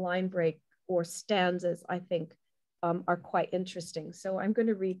alterations in the line break or stanzas, I think, are quite interesting. So I'm going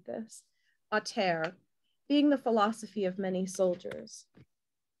to read this. À terre, being the philosophy of many soldiers.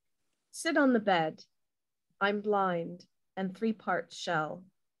 Sit on the bed. I'm blind and 3 parts shell.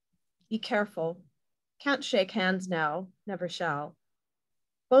 Be careful. Can't shake hands now, never shall.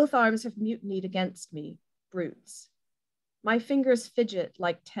 Both arms have mutinied against me, brutes. My fingers fidget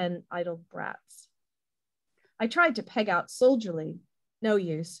like 10 idle brats. I tried to peg out soldierly, no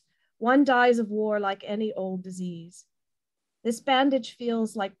use. One dies of war like any old disease. This bandage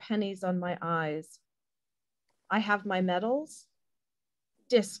feels like pennies on my eyes. I have my medals,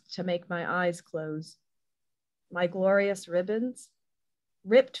 disc to make my eyes close. My glorious ribbons,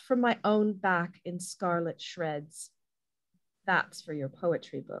 ripped from my own back in scarlet shreds. That's for your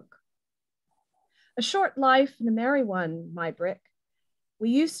poetry book. A short life and a merry one, my brick. We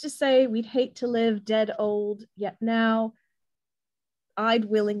used to say we'd hate to live dead old, yet now I'd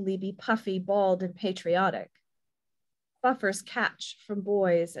willingly be puffy, bald, and patriotic. Buffers catch, from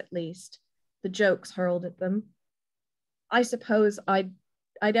boys at least, the jokes hurled at them. I suppose I'd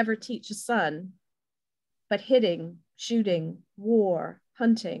ever teach a son, but hitting, shooting, war,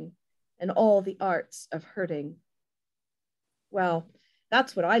 hunting, and all the arts of hurting. Well,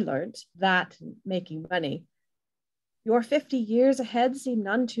 that's what I learned, that and making money. Your 50 years ahead seem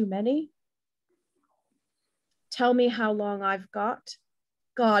none too many. Tell me how long I've got.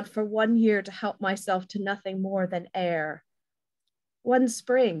 God, for 1 year to help myself to nothing more than air. One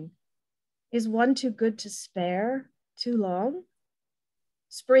spring. Is one too good to spare? Too long?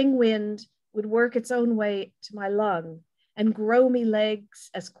 Spring wind would work its own way to my lung and grow me legs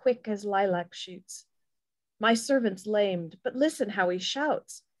as quick as lilac shoots. My servant's lamed, but listen how he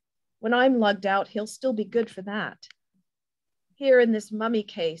shouts. When I'm lugged out, he'll still be good for that. Here in this mummy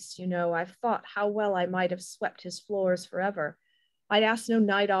case, you know, I've thought how well I might have swept his floors forever. I'd ask no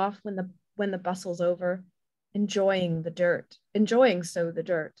night off when the bustle's over, enjoying the dirt.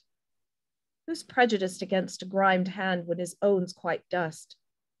 Who's prejudiced against a grimed hand when his own's quite dust?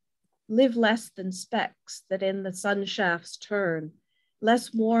 Live less than specks that in the sun shafts turn,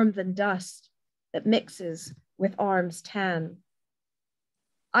 less warm than dust that mixes with arms tan.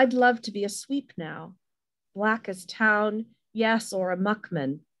 I'd love to be a sweep now, black as town, yes, or a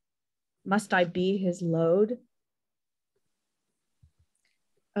muckman. Must I be his load?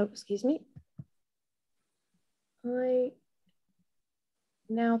 Oh, excuse me. I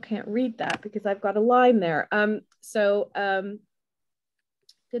now can't read that because I've got a line there.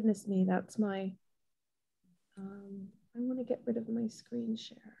 Goodness me, that's my, I want to get rid of my screen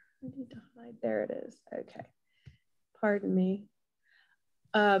share. I need to hide, there it is. Okay, pardon me.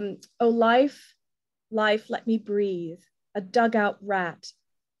 Oh, life, let me breathe, a dugout rat,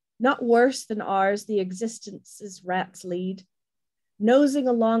 not worse than ours, the existence's rats lead, nosing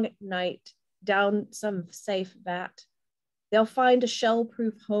along at night down some safe vat. They'll find a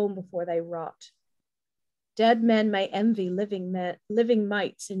shell-proof home before they rot. Dead men may envy living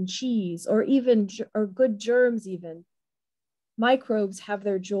mites in cheese, or good germs even. Microbes have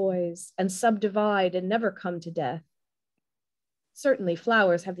their joys and subdivide and never come to death. Certainly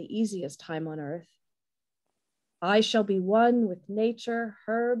flowers have the easiest time on earth. I shall be one with nature,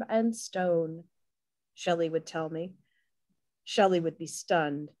 herb, and stone, Shelley would tell me. Shelley would be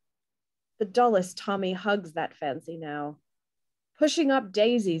stunned. The dullest Tommy hugs that fancy now. Pushing up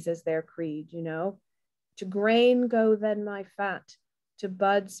daisies is their creed, you know. To grain go then my fat, to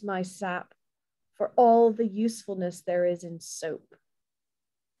buds my sap, for all the usefulness there is in soap.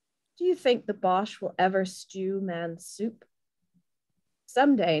 Do you think the Boche will ever stew man's soup?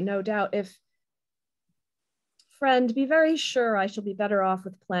 Someday, no doubt, if... Friend, be very sure I shall be better off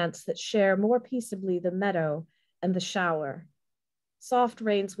with plants that share more peaceably the meadow and the shower. Soft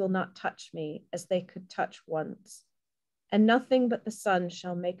rains will not touch me as they could touch once, and nothing but the sun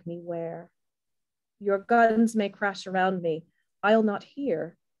shall make me wear. Your guns may crash around me, I'll not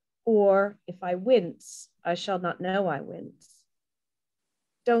hear, or if I wince, I shall not know I wince.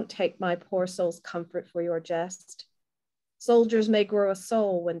 Don't take my poor soul's comfort for your jest. Soldiers may grow a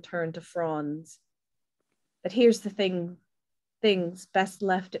soul when turned to fronds. But here's the things best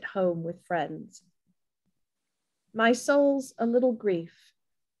left at home with friends. My soul's a little grief,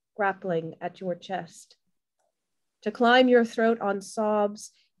 grappling at your chest. To climb your throat on sobs,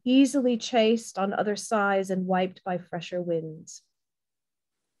 easily chased on other sides and wiped by fresher winds.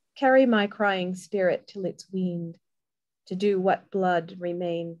 Carry my crying spirit till it's weaned, to do what blood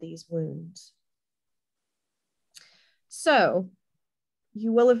remained these wounds. So,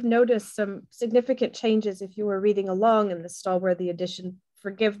 you will have noticed some significant changes if you were reading along in the Stallworthy edition.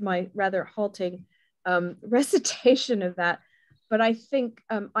 Forgive my rather halting recitation of that, but I think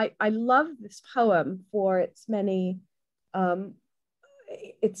I love this poem for its many,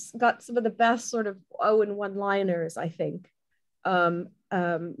 it's got some of the best sort of Owen one-liners, I think,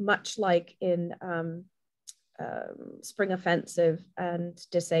 much like in Spring Offensive and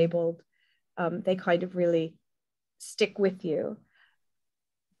Disabled. they kind of really stick with you.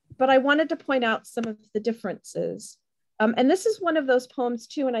 But I wanted to point out some of the differences. And this is one of those poems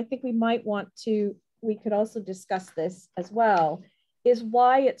too, and I think we could also discuss this as well, is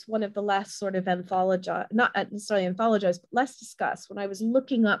why it's one of the less sort of not necessarily anthologized, but less discussed. When I was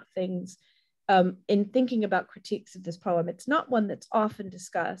looking up things in thinking about critiques of this poem, it's not one that's often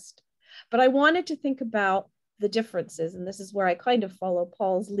discussed, but I wanted to think about the differences. And this is where I kind of follow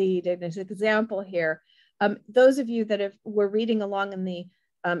Paul's lead in his example here. Those of you that were reading along in the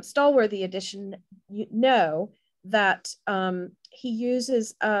Stallworthy edition, you know that he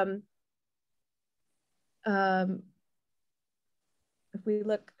uses, if we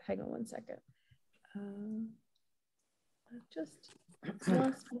look, hang on one second. I've just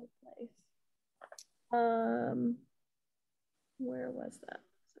lost my place. Where was that?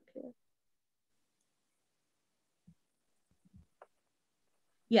 Okay.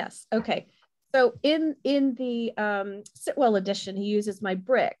 Yes, okay. So in the Sitwell edition, he uses my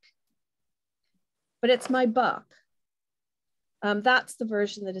brick, but it's my buck. That's the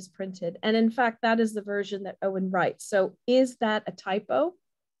version that is printed. And in fact, that is the version that Owen writes. So is that a typo?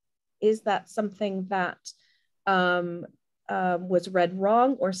 Is that something that was read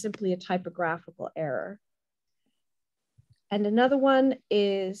wrong, or simply a typographical error? And another one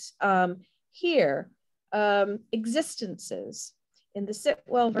is here, existences. In the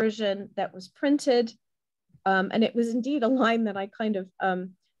Sitwell version that was printed, and it was indeed a line that I kind of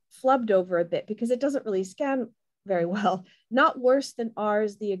flubbed over a bit because it doesn't really scan very well. Not worse than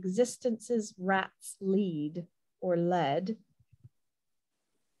ours, the existences rats lead or led.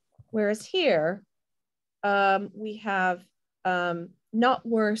 Whereas here, we have not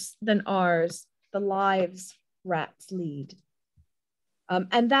worse than ours, the lives rats lead.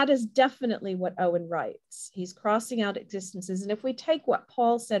 And that is definitely what Owen writes. He's crossing out existences. And if we take what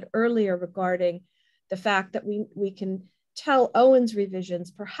Paul said earlier regarding the fact that we can tell Owen's revisions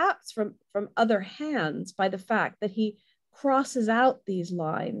perhaps from other hands by the fact that he crosses out these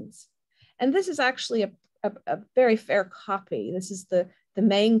lines. And this is actually a very fair copy. This is the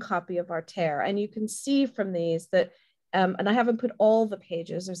main copy of our Terre. And you can see from these that, and I haven't put all the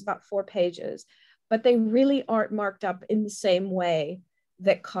pages, there's about 4 pages, but they really aren't marked up in the same way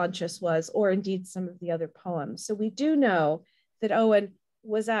that Conscious was, or indeed some of the other poems. So we do know that Owen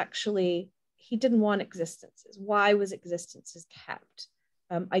was actually, he didn't want existences. Why was existences kept?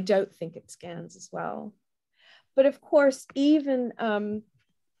 I don't think it scans as well. But of course, even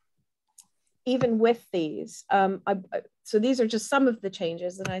with these, so these are just some of the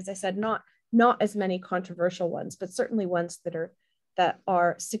changes. And as I said, not as many controversial ones, but certainly ones that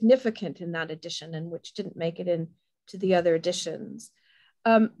are significant in that edition and which didn't make it into the other editions.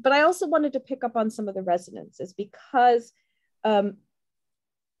 But I also wanted to pick up on some of the resonances because a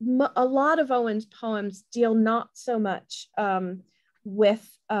lot of Owen's poems deal not so much with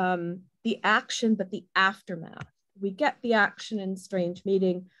the action, but the aftermath. We get the action in Strange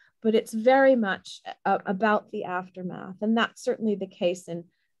Meeting, but it's very much about the aftermath. And that's certainly the case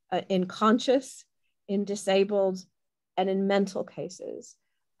in Conscious, in Disabled, and in Mental cases.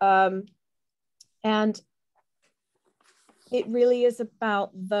 And it really is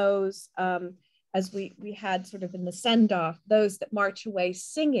about those, as we had sort of in the send-off, those that march away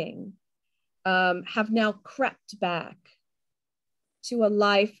singing have now crept back to a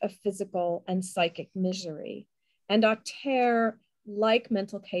life of physical and psychic misery. And our Terre, like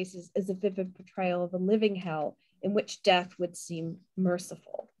Mental cases, is a vivid portrayal of a living hell in which death would seem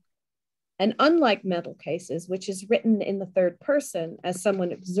merciful. And unlike Mental cases, which is written in the third person as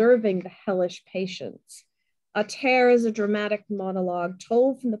someone observing the hellish patients, a Terre is a dramatic monologue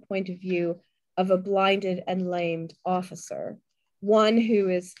told from the point of view of a blinded and lamed officer, one who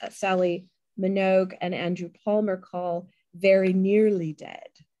is Sally Minogue and Andrew Palmer call very nearly dead.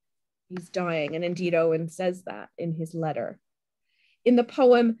 He's dying, and indeed Owen says that in his letter. In the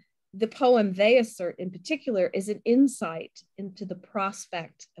poem they assert in particular is an insight into the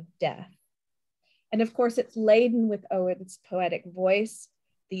prospect of death. And of course, it's laden with Owen's poetic voice,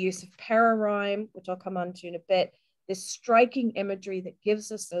 the use of pararhyme, which I'll come on to in a bit, this striking imagery that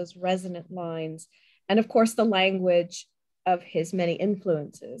gives us those resonant lines, and of course, the language of his many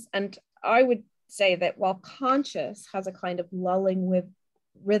influences. And I would say that while Conscious has a kind of lulling with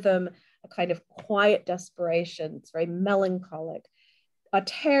rhythm, a kind of quiet desperation, it's very melancholic, a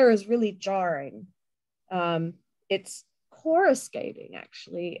Terre is really jarring. It's coruscating,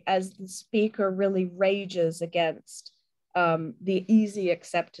 actually, as the speaker really rages against the easy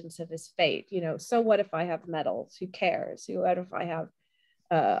acceptance of his fate. You know, so what if I have medals? Who cares? What if I have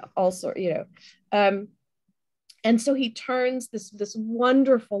all sorts, you know? And so he turns this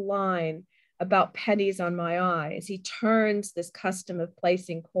wonderful line about pennies on my eyes. He turns this custom of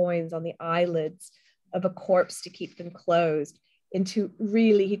placing coins on the eyelids of a corpse to keep them closed into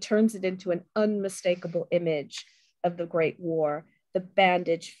really, he turns it into an unmistakable image of the Great War. The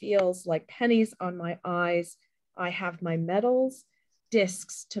bandage feels like pennies on my eyes. I have my medals,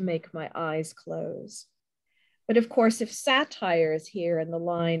 discs to make my eyes close. But of course, if satire is here in the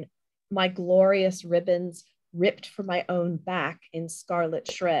line, my glorious ribbons ripped from my own back in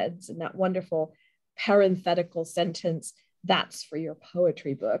scarlet shreds, and that wonderful parenthetical sentence, that's for your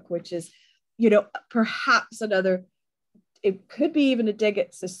poetry book, which is, you know, perhaps another, it could be even a dig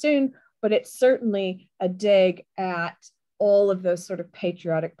at Sassoon, but it's certainly a dig at all of those sort of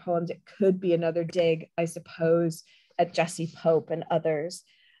patriotic poems. It could be another dig, I suppose, at Jessie Pope and others.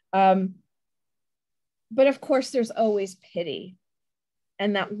 But of course, there's always pity.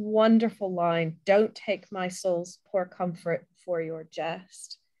 And that wonderful line, don't take my soul's poor comfort for your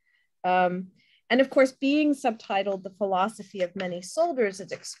jest. And of course, being subtitled The Philosophy of Many Soldiers,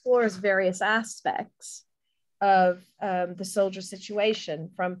 it explores various aspects of the soldier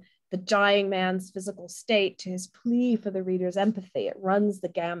situation, from the dying man's physical state to his plea for the reader's empathy. It runs the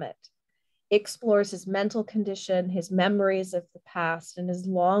gamut. It explores his mental condition, his memories of the past, and his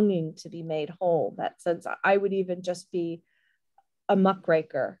longing to be made whole. That sense, I would even just be a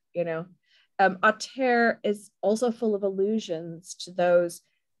muckraker, you know. Terre is also full of allusions to those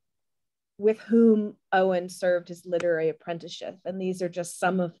with whom Owen served his literary apprenticeship, and these are just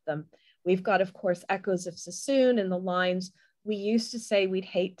some of them. We've got, of course, echoes of Sassoon in the lines, we used to say we'd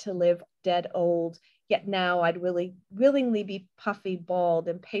hate to live dead old, yet now I'd willingly be puffy, bald,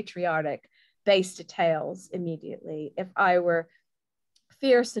 and patriotic, base details immediately. If I were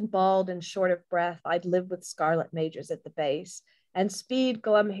fierce and bald and short of breath, I'd live with scarlet majors at the base and speed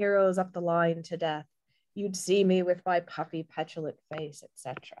glum heroes up the line to death. You'd see me with my puffy, petulant face,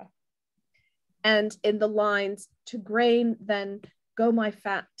 etc. And in the lines, to grain then go my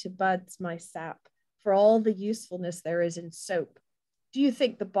fat, to buds my sap, for all the usefulness there is in soap. Do you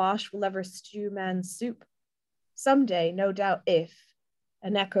think the Boche will ever stew man's soup? Someday, no doubt, if,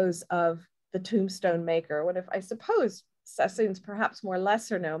 and echoes of The Tombstone Maker, one of, I suppose, Sassoon's perhaps more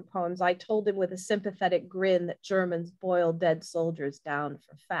lesser known poems. I told him with a sympathetic grin that Germans boil dead soldiers down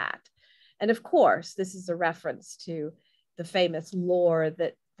for fat. And of course, this is a reference to the famous lore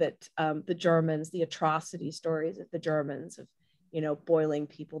that the Germans, the atrocity stories of the Germans of, you know, boiling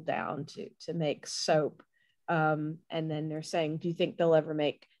people down to make soap. And then they're saying, do you think they'll ever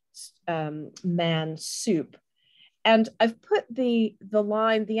make man soup? And I've put the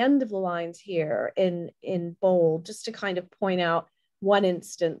line, the end of the lines here in bold, just to kind of point out one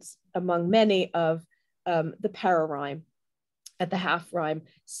instance among many of the pararhyme at the half rhyme,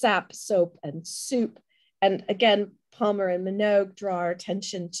 sap, soap, and soup. And again, Palmer and Minogue draw our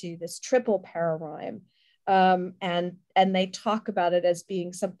attention to this triple pararhyme. And they talk about it as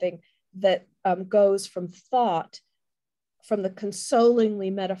being something that goes from thought, from the consolingly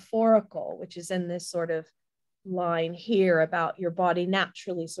metaphorical, which is in this sort of line here about your body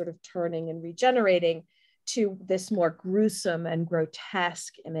naturally sort of turning and regenerating, to this more gruesome and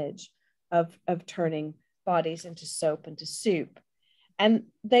grotesque image of turning bodies into soap and to soup. And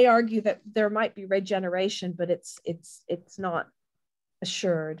they argue that there might be regeneration, but it's not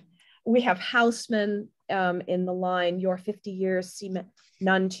assured. We have Houseman in the line, your 50 years seem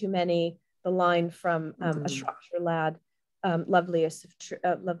none too many, the line from A Shropshire Lad, loveliest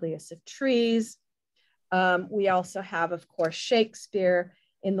of trees. We also have, of course, Shakespeare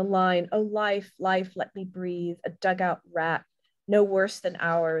in the line, oh, life, life, let me breathe, a dugout rat, no worse than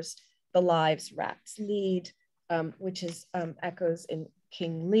ours, the lives rats lead, which is echoes in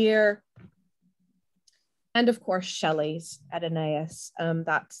King Lear. And of course, Shelley's Adonais,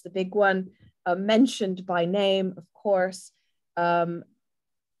 that's the big one, mentioned by name, of course.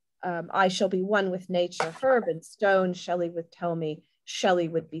 I shall be one with nature, herb and stone, Shelley would tell me, Shelley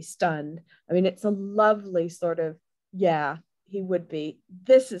would be stunned. I mean, it's a lovely sort of, yeah, he would be.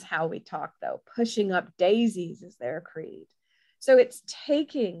 This is how we talk, though. Pushing up daisies is their creed. So it's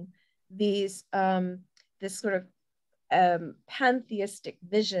taking these, this sort of pantheistic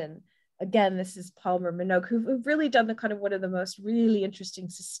vision. Again, this is Palmer Minogue, who've really done the kind of one of the most really interesting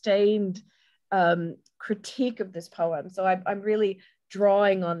sustained critique of this poem. So I'm really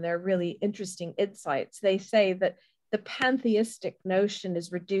drawing on their really interesting insights. They say that the pantheistic notion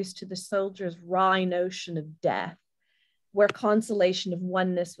is reduced to the soldier's wry notion of death, where consolation of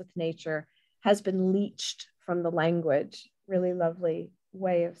oneness with nature has been leached from the language. Really lovely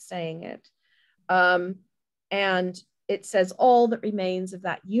way of saying it. And it says all that remains of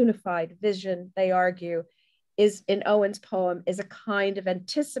that unified vision, they argue, is in Owen's poem, is a kind of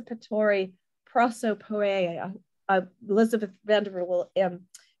anticipatory prosopoeia. Elizabeth Vanderveer will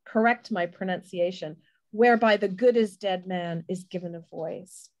correct my pronunciation, whereby the good as dead man is given a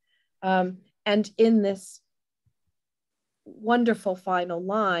voice. And in this wonderful final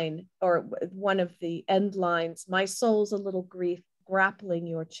line, or one of the end lines, my soul's a little grief grappling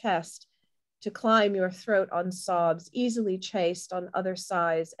your chest to climb your throat on sobs, easily chased on other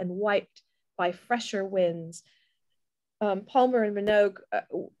sides and wiped by fresher winds. Palmer and Minogue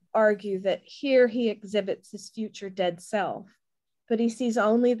argue that here he exhibits his future dead self, but he sees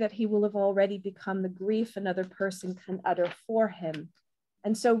only that he will have already become the grief another person can utter for him,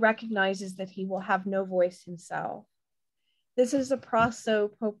 and so recognizes that he will have no voice himself. This is a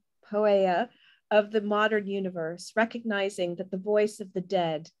prosopoeia of the modern universe, recognizing that the voice of the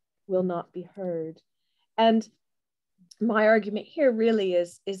dead will not be heard. And my argument here really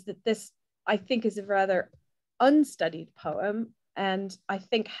is that this, I think, is a rather unstudied poem, and I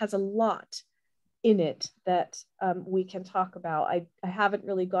think has a lot in it that we can talk about. I haven't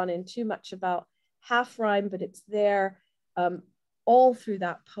really gone in too much about half rhyme, but it's there all through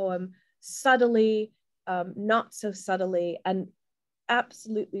that poem, subtly, not so subtly, and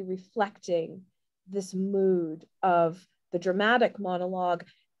absolutely reflecting this mood of the dramatic monologue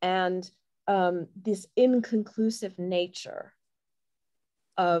and this inconclusive nature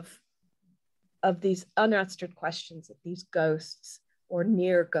of these unanswered questions that these ghosts or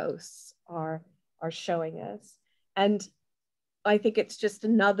near ghosts are showing us. And I think it's just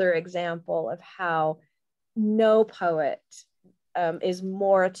another example of how no poet is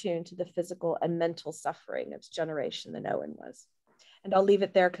more attuned to the physical and mental suffering of his generation than Owen was. And I'll leave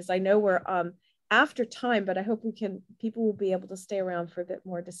it there because I know we're after time, but I hope people will be able to stay around for a bit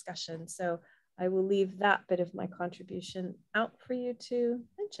more discussion. So I will leave that bit of my contribution out for you to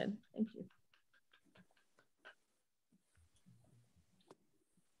mention. Thank you.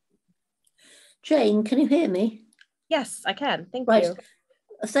 Jane, can you hear me? Yes, I can. Thank you.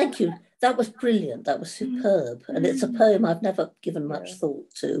 Thank you. That was brilliant. That was superb. And it's a poem I've never given much thought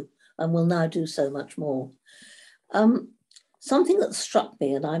to and will now do so much more. Something that struck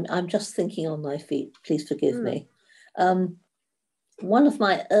me, and I'm just thinking on my feet, please forgive me. One of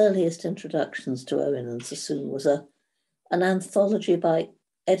my earliest introductions to Owen and Sassoon was an anthology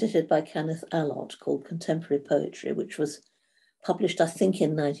edited by Kenneth Allott called Contemporary Poetry, which was published, I think,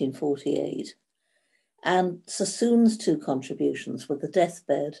 in 1948. And Sassoon's two contributions were The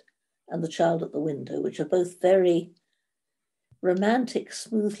Deathbed and The Child at the Window, which are both very romantic,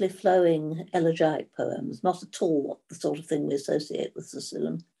 smoothly flowing elegiac poems, not at all the sort of thing we associate with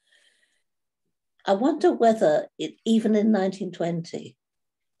Sassoon. I wonder whether, even in 1920,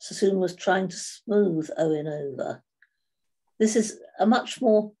 Sassoon was trying to smooth Owen over. This is a much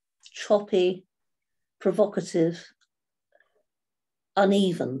more choppy, provocative,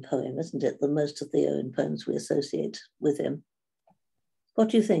 uneven poem, isn't it, than most of the Owen poems we associate with him. What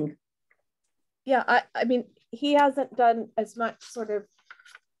do you think? Yeah, I mean, he hasn't done as much sort of,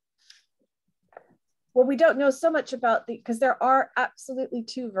 well, we don't know so much about because there are absolutely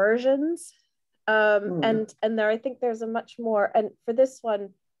two versions. And there, I think there's a much more, and for this one,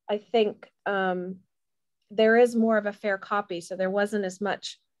 I think there is more of a fair copy. So there wasn't as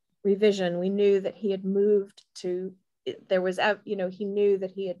much revision. We knew that he had moved to, there was, he knew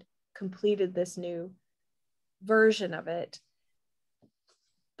that he had completed this new version of it.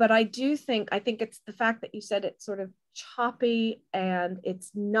 But I think it's the fact that you said it's sort of choppy and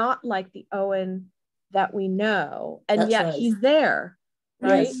it's not like the Owen that we know. And That's yet right. He's there,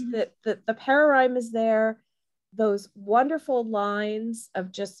 right? Yes. The pararhyme is there. Those wonderful lines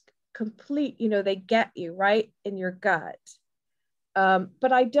of just complete, they get you right in your gut.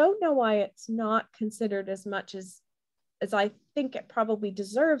 But I don't know why it's not considered as much as I think it probably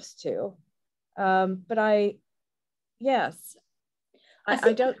deserves to. But yes.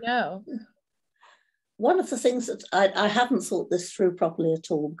 I don't know. One of the things that I haven't thought this through properly at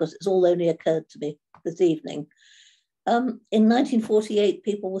all, because it's all only occurred to me this evening. In 1948,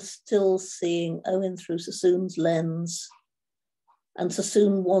 people were still seeing Owen through Sassoon's lens, and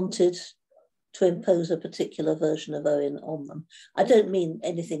Sassoon wanted to impose a particular version of Owen on them. I don't mean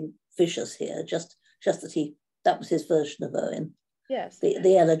anything vicious here, just that that was his version of Owen. Yes.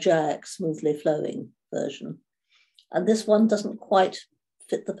 The elegiac, smoothly flowing version. And this one doesn't quite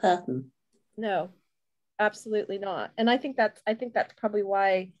fit the pattern. No, absolutely not. And I think that's probably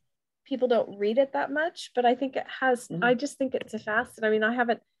why people don't read it that much, but I think it has, I just think it's a facet. I mean, I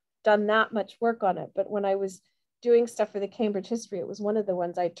haven't done that much work on it, but when I was doing stuff for the Cambridge History, it was one of the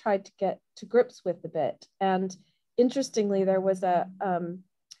ones I tried to get to grips with a bit. And interestingly, there was a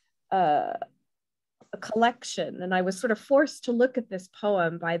collection, and I was sort of forced to look at this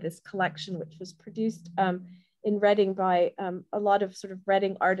poem by this collection, which was produced in Reading by a lot of sort of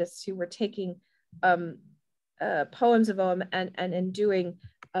Reading artists who were taking poems of Owen and doing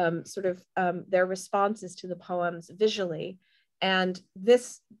their responses to the poems visually. And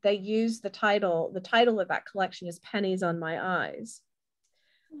this, they used the title of that collection is Pennies on My Eyes.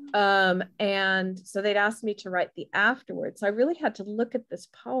 And so they'd asked me to write the afterwards. So I really had to look at this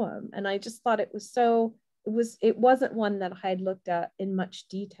poem, and I just thought it wasn't one that I had looked at in much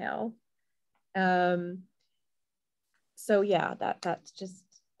detail. So yeah, that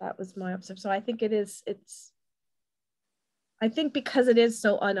was my observation. So I think I think because it is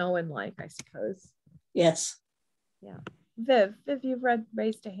so un-Owen-like, I suppose. Yes. Yeah. Viv, you've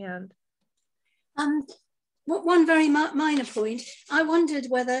raised a hand. One very minor point. I wondered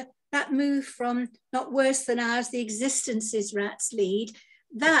whether that move from not worse than ours, the existence is rat's lead,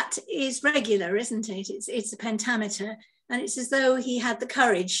 that is regular, isn't it? It's a pentameter. And it's as though he had the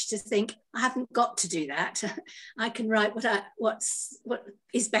courage to think, I haven't got to do that. I can write what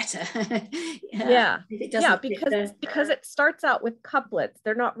is better. Because it starts out with couplets.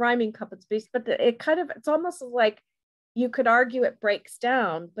 They're not rhyming couplets, but it's almost like you could argue it breaks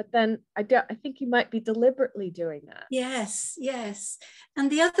down, but then I think he might be deliberately doing that. Yes. And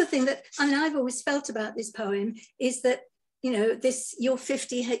the other thing that I've always felt about this poem is that, you know, you're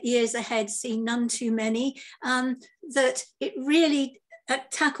 50 years ahead, see none too many, that it really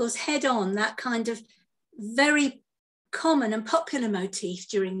tackles head on that kind of very common and popular motif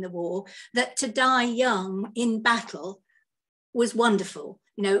during the war, that to die young in battle was wonderful.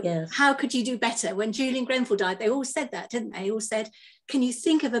 You know, yes. How could you do better? When Julian Grenfell died, they all said that, didn't they? All said, can you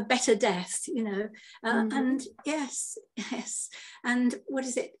think of a better death? You know, and yes. And what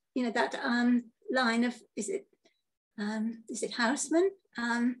is it? You know, that line of, is it Houseman?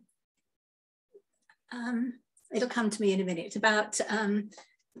 It'll come to me in a minute about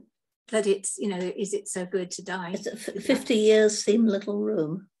that it's, you know, is it so good to die? 50 years seem little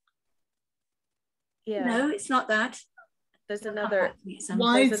room. Yeah. No, it's not that. There's another.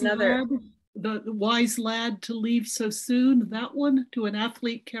 The wise lad to leave so soon. That one, to an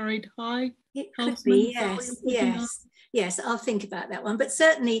athlete carried high. It could be, yes. I'll think about that one. But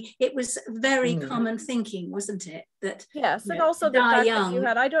certainly, it was very common thinking, wasn't it? That yes, and also the fact that you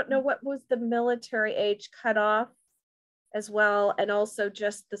had, I don't know what was the military age cutoff as well, and also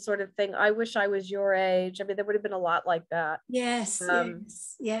just the sort of thing. I wish I was your age. I mean, there would have been a lot like that. Yes.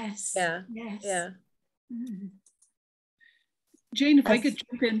 Yeah. Mm. Jane, if I could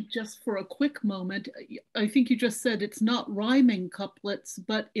jump in just for a quick moment, I think you just said it's not rhyming couplets,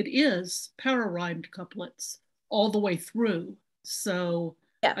 but it is para-rhymed couplets all the way through. So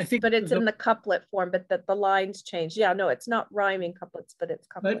yes, I think, but it's in the couplet form, but the lines change. Yeah, no, it's not rhyming couplets, but it's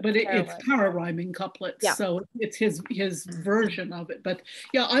couplets. But it's para-rhyming couplets, yeah. So it's his version of it. But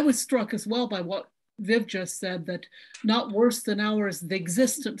yeah, I was struck as well by what Viv just said, that not worse than ours, the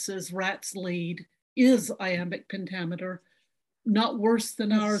existence's rat's lead is iambic pentameter. Not worse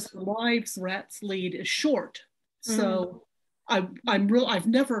than ours, the lives rat's lead is short. So I've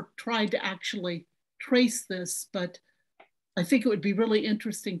never tried to actually trace this, but I think it would be really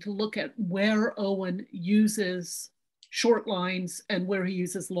interesting to look at where Owen uses short lines and where he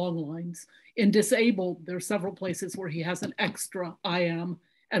uses long lines. In Disabled, there are several places where he has an extra I am,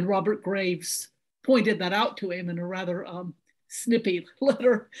 and Robert Graves pointed that out to him in a rather snippy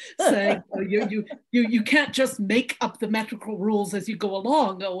letter saying, you can't just make up the metrical rules as you go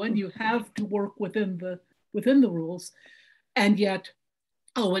along, Owen. You have to work within the rules. And yet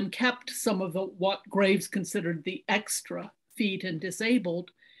Owen kept some of what Graves considered the extra feet in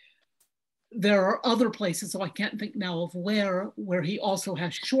Disabled. There are other places, so I can't think now of where he also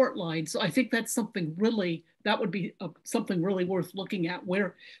has short lines. So I think that's something really, that would be something really worth looking at,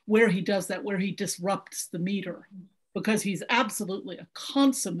 where he does that, where he disrupts the meter, because he's absolutely a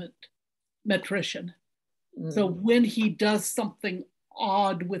consummate metrician. So when he does something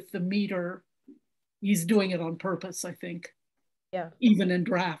odd with the meter, he's doing it on purpose, I think. Yeah. Even in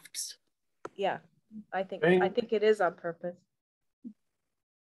drafts. Yeah, I think it is on purpose.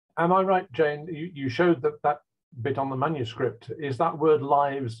 Am I right, Jane? You showed that bit on the manuscript. Is that word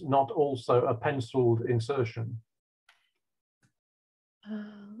lives not also a penciled insertion?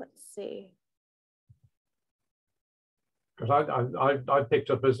 Let's see. Because I picked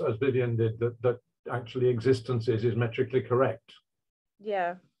up, as Vivian did, that actually existences is metrically correct.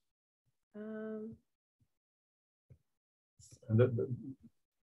 Yeah. And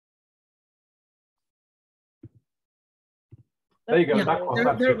there you go. Yeah, that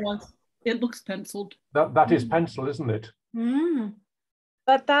one. There it was. It looks penciled. That is pencil, isn't it?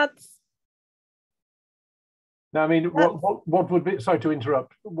 But that's Now, I mean, what would be, sorry to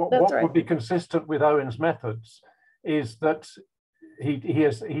interrupt, what would be consistent with Owen's methods is that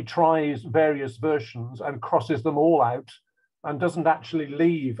he tries various versions and crosses them all out and doesn't actually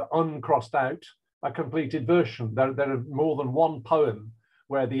leave uncrossed out a completed version. There are more than one poem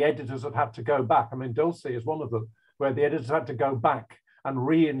where the editors have had to go back. I mean, Dulcie is one of them, where the editors had to go back and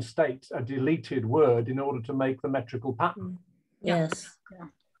reinstate a deleted word in order to make the metrical pattern. Yes. Yeah.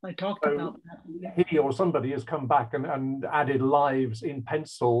 I talked about that. He or somebody has come back and added lives in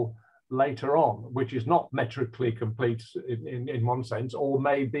pencil later on, which is not metrically complete in one sense, or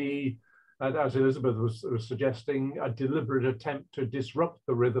maybe, as Elizabeth was suggesting, a deliberate attempt to disrupt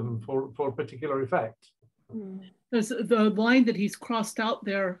the rhythm for a particular effect. There's the line that he's crossed out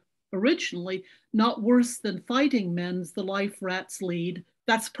there originally, not worse than fighting men's the life rats lead.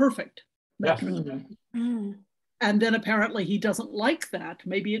 That's perfect. Yes. And then apparently he doesn't like that.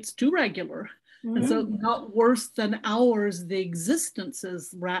 Maybe it's too regular. And so not worse than ours, the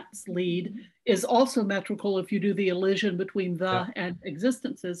existences rats lead is also metrical if you do the elision between the and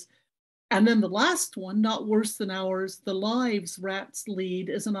existences. And then the last one, not worse than ours, the lives rats lead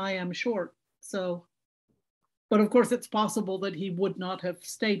is an I am short. So, but of course it's possible that he would not have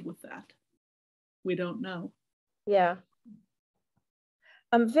stayed with that. We don't know. Yeah.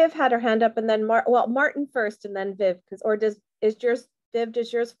 Viv had her hand up, and then Martin first, and then Viv,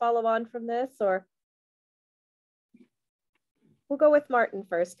 does yours follow on from this, or we'll go with Martin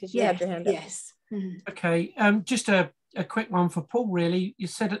first because you had your hand up. Yes. Okay. Just a quick one for Paul. Really, you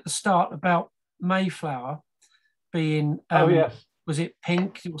said at the start about Mayflower being was it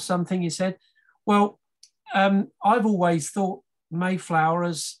pink or something? You said. Well, I've always thought Mayflower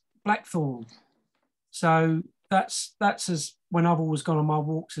as blackthorn. So that's as when I've always gone on my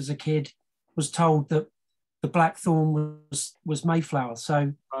walks as a kid, was told that the blackthorn was Mayflower.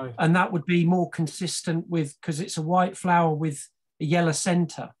 So, and that would be more consistent with, because it's a white flower with a yellow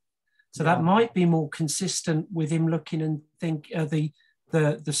center. So that might be more consistent with him looking and think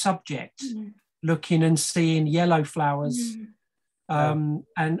the subject looking and seeing yellow flowers.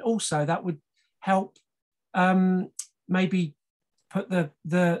 And also that would help maybe put the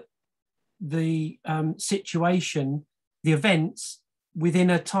situation, the events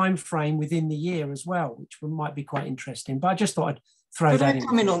within a time frame within the year as well, which might be quite interesting. But I just thought I'd throw that in. Could I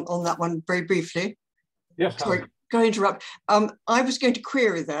come in on that one very briefly? Yes. Sorry, go interrupt. I was going to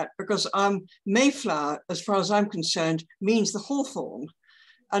query that because Mayflower, as far as I'm concerned, means the hawthorn,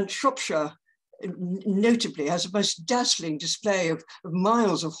 and Shropshire notably has a most dazzling display of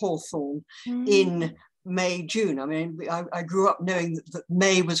miles of hawthorn in May, June. I mean, I grew up knowing that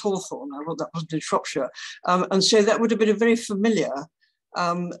May was hawthorn. I thought that wasn't in Shropshire. And so that would have been a very familiar,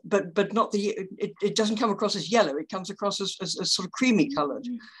 but not it doesn't come across as yellow. It comes across as sort of creamy coloured.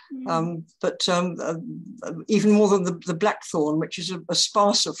 But even more than the blackthorn, which is a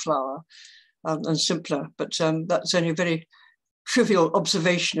sparser flower and simpler. But that's only a very trivial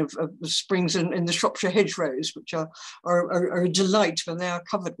observation of the springs in the Shropshire hedgerows, which are a delight when they are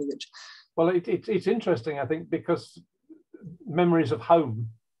covered with it. Well, it's interesting, I think, because memories of home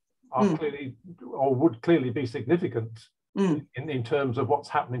are clearly, or would clearly be significant in terms of what's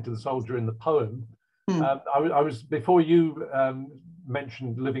happening to the soldier in the poem. I was before you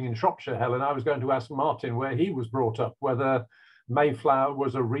mentioned living in Shropshire, Helen, I was going to ask Martin where he was brought up, whether Mayflower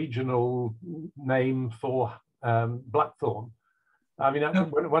was a regional name for blackthorn. I mean,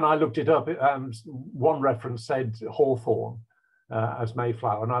 when I looked it up, one reference said hawthorn as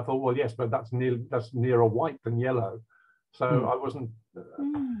Mayflower, and I thought, well, yes, but that's nearer white than yellow. So I wasn't.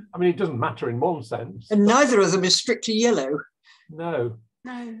 I mean, it doesn't matter in one sense. And neither of them is strictly yellow. No.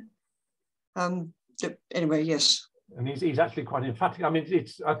 Anyway, yes. And he's actually quite emphatic. I mean,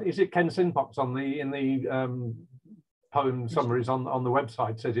 is it Ken Sinpox in the poem summaries on the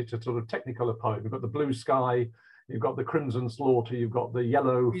website says it's a sort of technicolor poem. You've got the blue sky, you've got the crimson slaughter, you've got the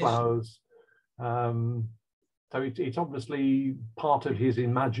yellow flowers. So it's obviously part of his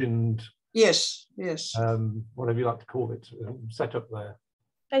imagined, whatever you like to call it, setup there.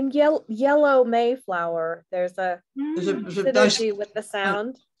 And yellow Mayflower, there's a synergy with the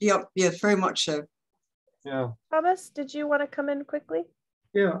sound. Yeah, very much so. Yeah. Thomas, did you want to come in quickly?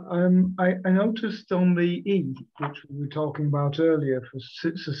 Yeah, I noticed on the E, which we were talking about earlier for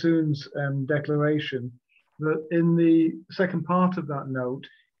Sassoon's declaration, that in the second part of that note,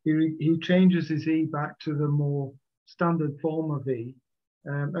 he changes his E back to the more standard form of E,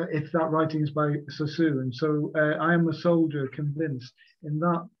 if that writing is by Sassoon. So I am a soldier convinced in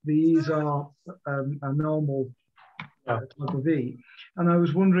that the E's are a normal type of E. And I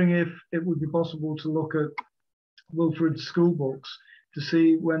was wondering if it would be possible to look at Wilfrid's school books to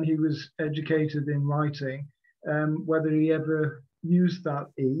see when he was educated in writing whether he ever used that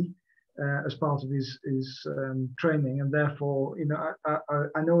E as part of his training, and therefore, you know,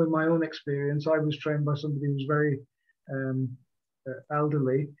 I know in my own experience, I was trained by somebody who was very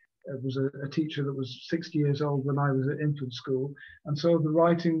elderly. It was a teacher that was 60 years old when I was at infant school, and so the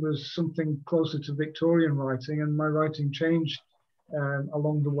writing was something closer to Victorian writing, and my writing changed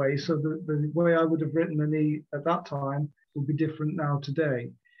along the way. So the way I would have written an E at that time would be different now today.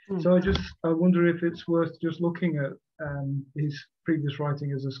 So I wonder if it's worth just looking at his previous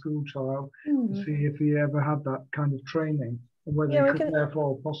writing as a school child to see if he ever had that kind of training, and whether he could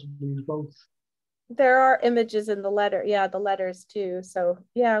therefore possibly use both. There are images in the letter, the letters too. So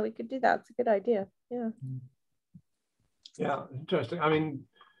yeah, we could do that. It's a good idea. Yeah. Yeah, interesting. I mean,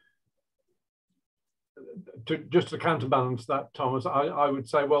 just to counterbalance that, Thomas, I would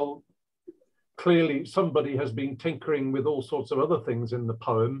say, well, clearly somebody has been tinkering with all sorts of other things in the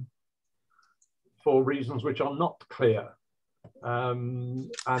poem for reasons which are not clear.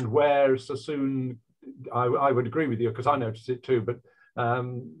 And where Sassoon, I would agree with you, because I noticed it too, but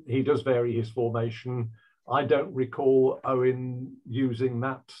he does vary his formation. I don't recall Owen using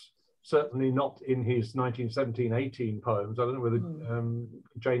that, certainly not in his 1917-18 poems. I don't know whether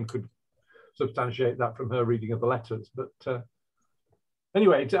Jane could substantiate that from her reading of the letters, but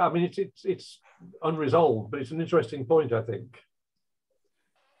anyway, I mean, it's unresolved, but it's an interesting point, I think.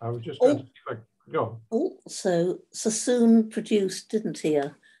 I was just going to see if I could go on. Also, Sassoon produced, didn't he,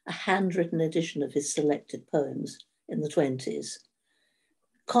 a handwritten edition of his selected poems in the 20s,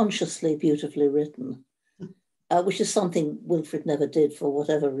 consciously beautifully written, which is something Wilfrid never did for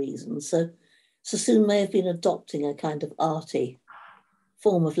whatever reason. So Sassoon may have been adopting a kind of arty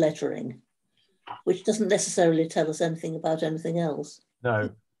form of lettering, which doesn't necessarily tell us anything about anything else. No,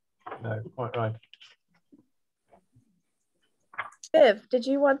 quite right. Viv, did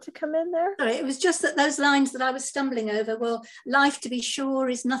you want to come in there? Sorry, it was just that those lines that I was stumbling over were, life to be sure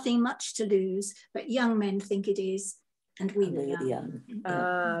is nothing much to lose, but young men think it is, and we were young.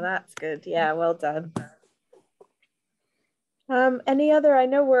 Ah, that's good. Yeah, well done. Any other, I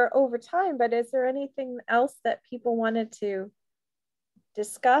know we're over time, but is there anything else that people wanted to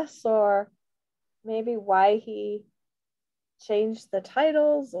discuss, or maybe why he changed the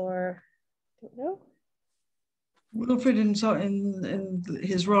titles, or I don't know? Wilfrid, in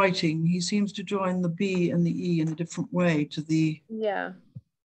his writing, he seems to join the B and the E in a different way to the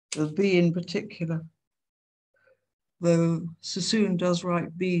B in particular. Though Sassoon does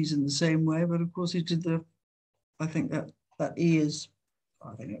write B's in the same way, but of course he did I think that E is,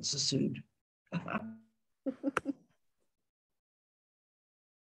 I think it's Sassoon.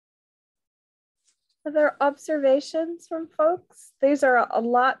 Are there observations from folks? These are a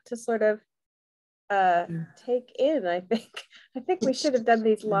lot to sort of take in, I think. I think we should have done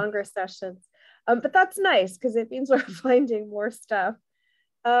these longer sessions. But that's nice because it means we're finding more stuff.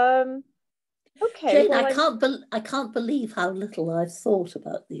 Okay. Jane, well, I can't believe how little I've thought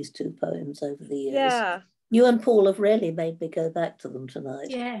about these two poems over the years. Yeah. You and Paul have really made me go back to them tonight.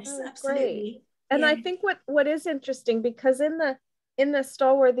 Yes, Great. absolutely. And I think what is interesting, because in the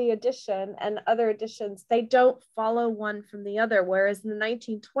Stallworthy edition and other editions, they don't follow one from the other. Whereas in the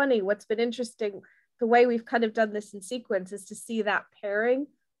 1920, what's been interesting, the way we've kind of done this in sequence, is to see that pairing,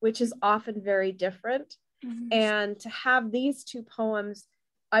 which is often very different. And to have these two poems,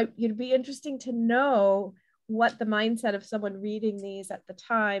 it'd be interesting to know what the mindset of someone reading these at the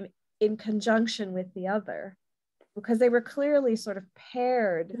time in conjunction with the other, because they were clearly sort of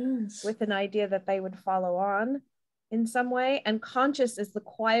paired with an idea that they would follow on in some way. And Conscious is the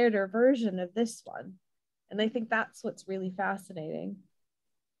quieter version of this one. And I think that's what's really fascinating.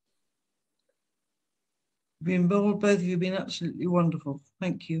 Both of you have been absolutely wonderful.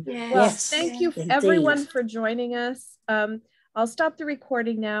 Thank you. Well, thank you everyone for joining us. I'll stop the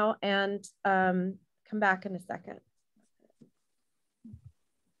recording now and come back in a second.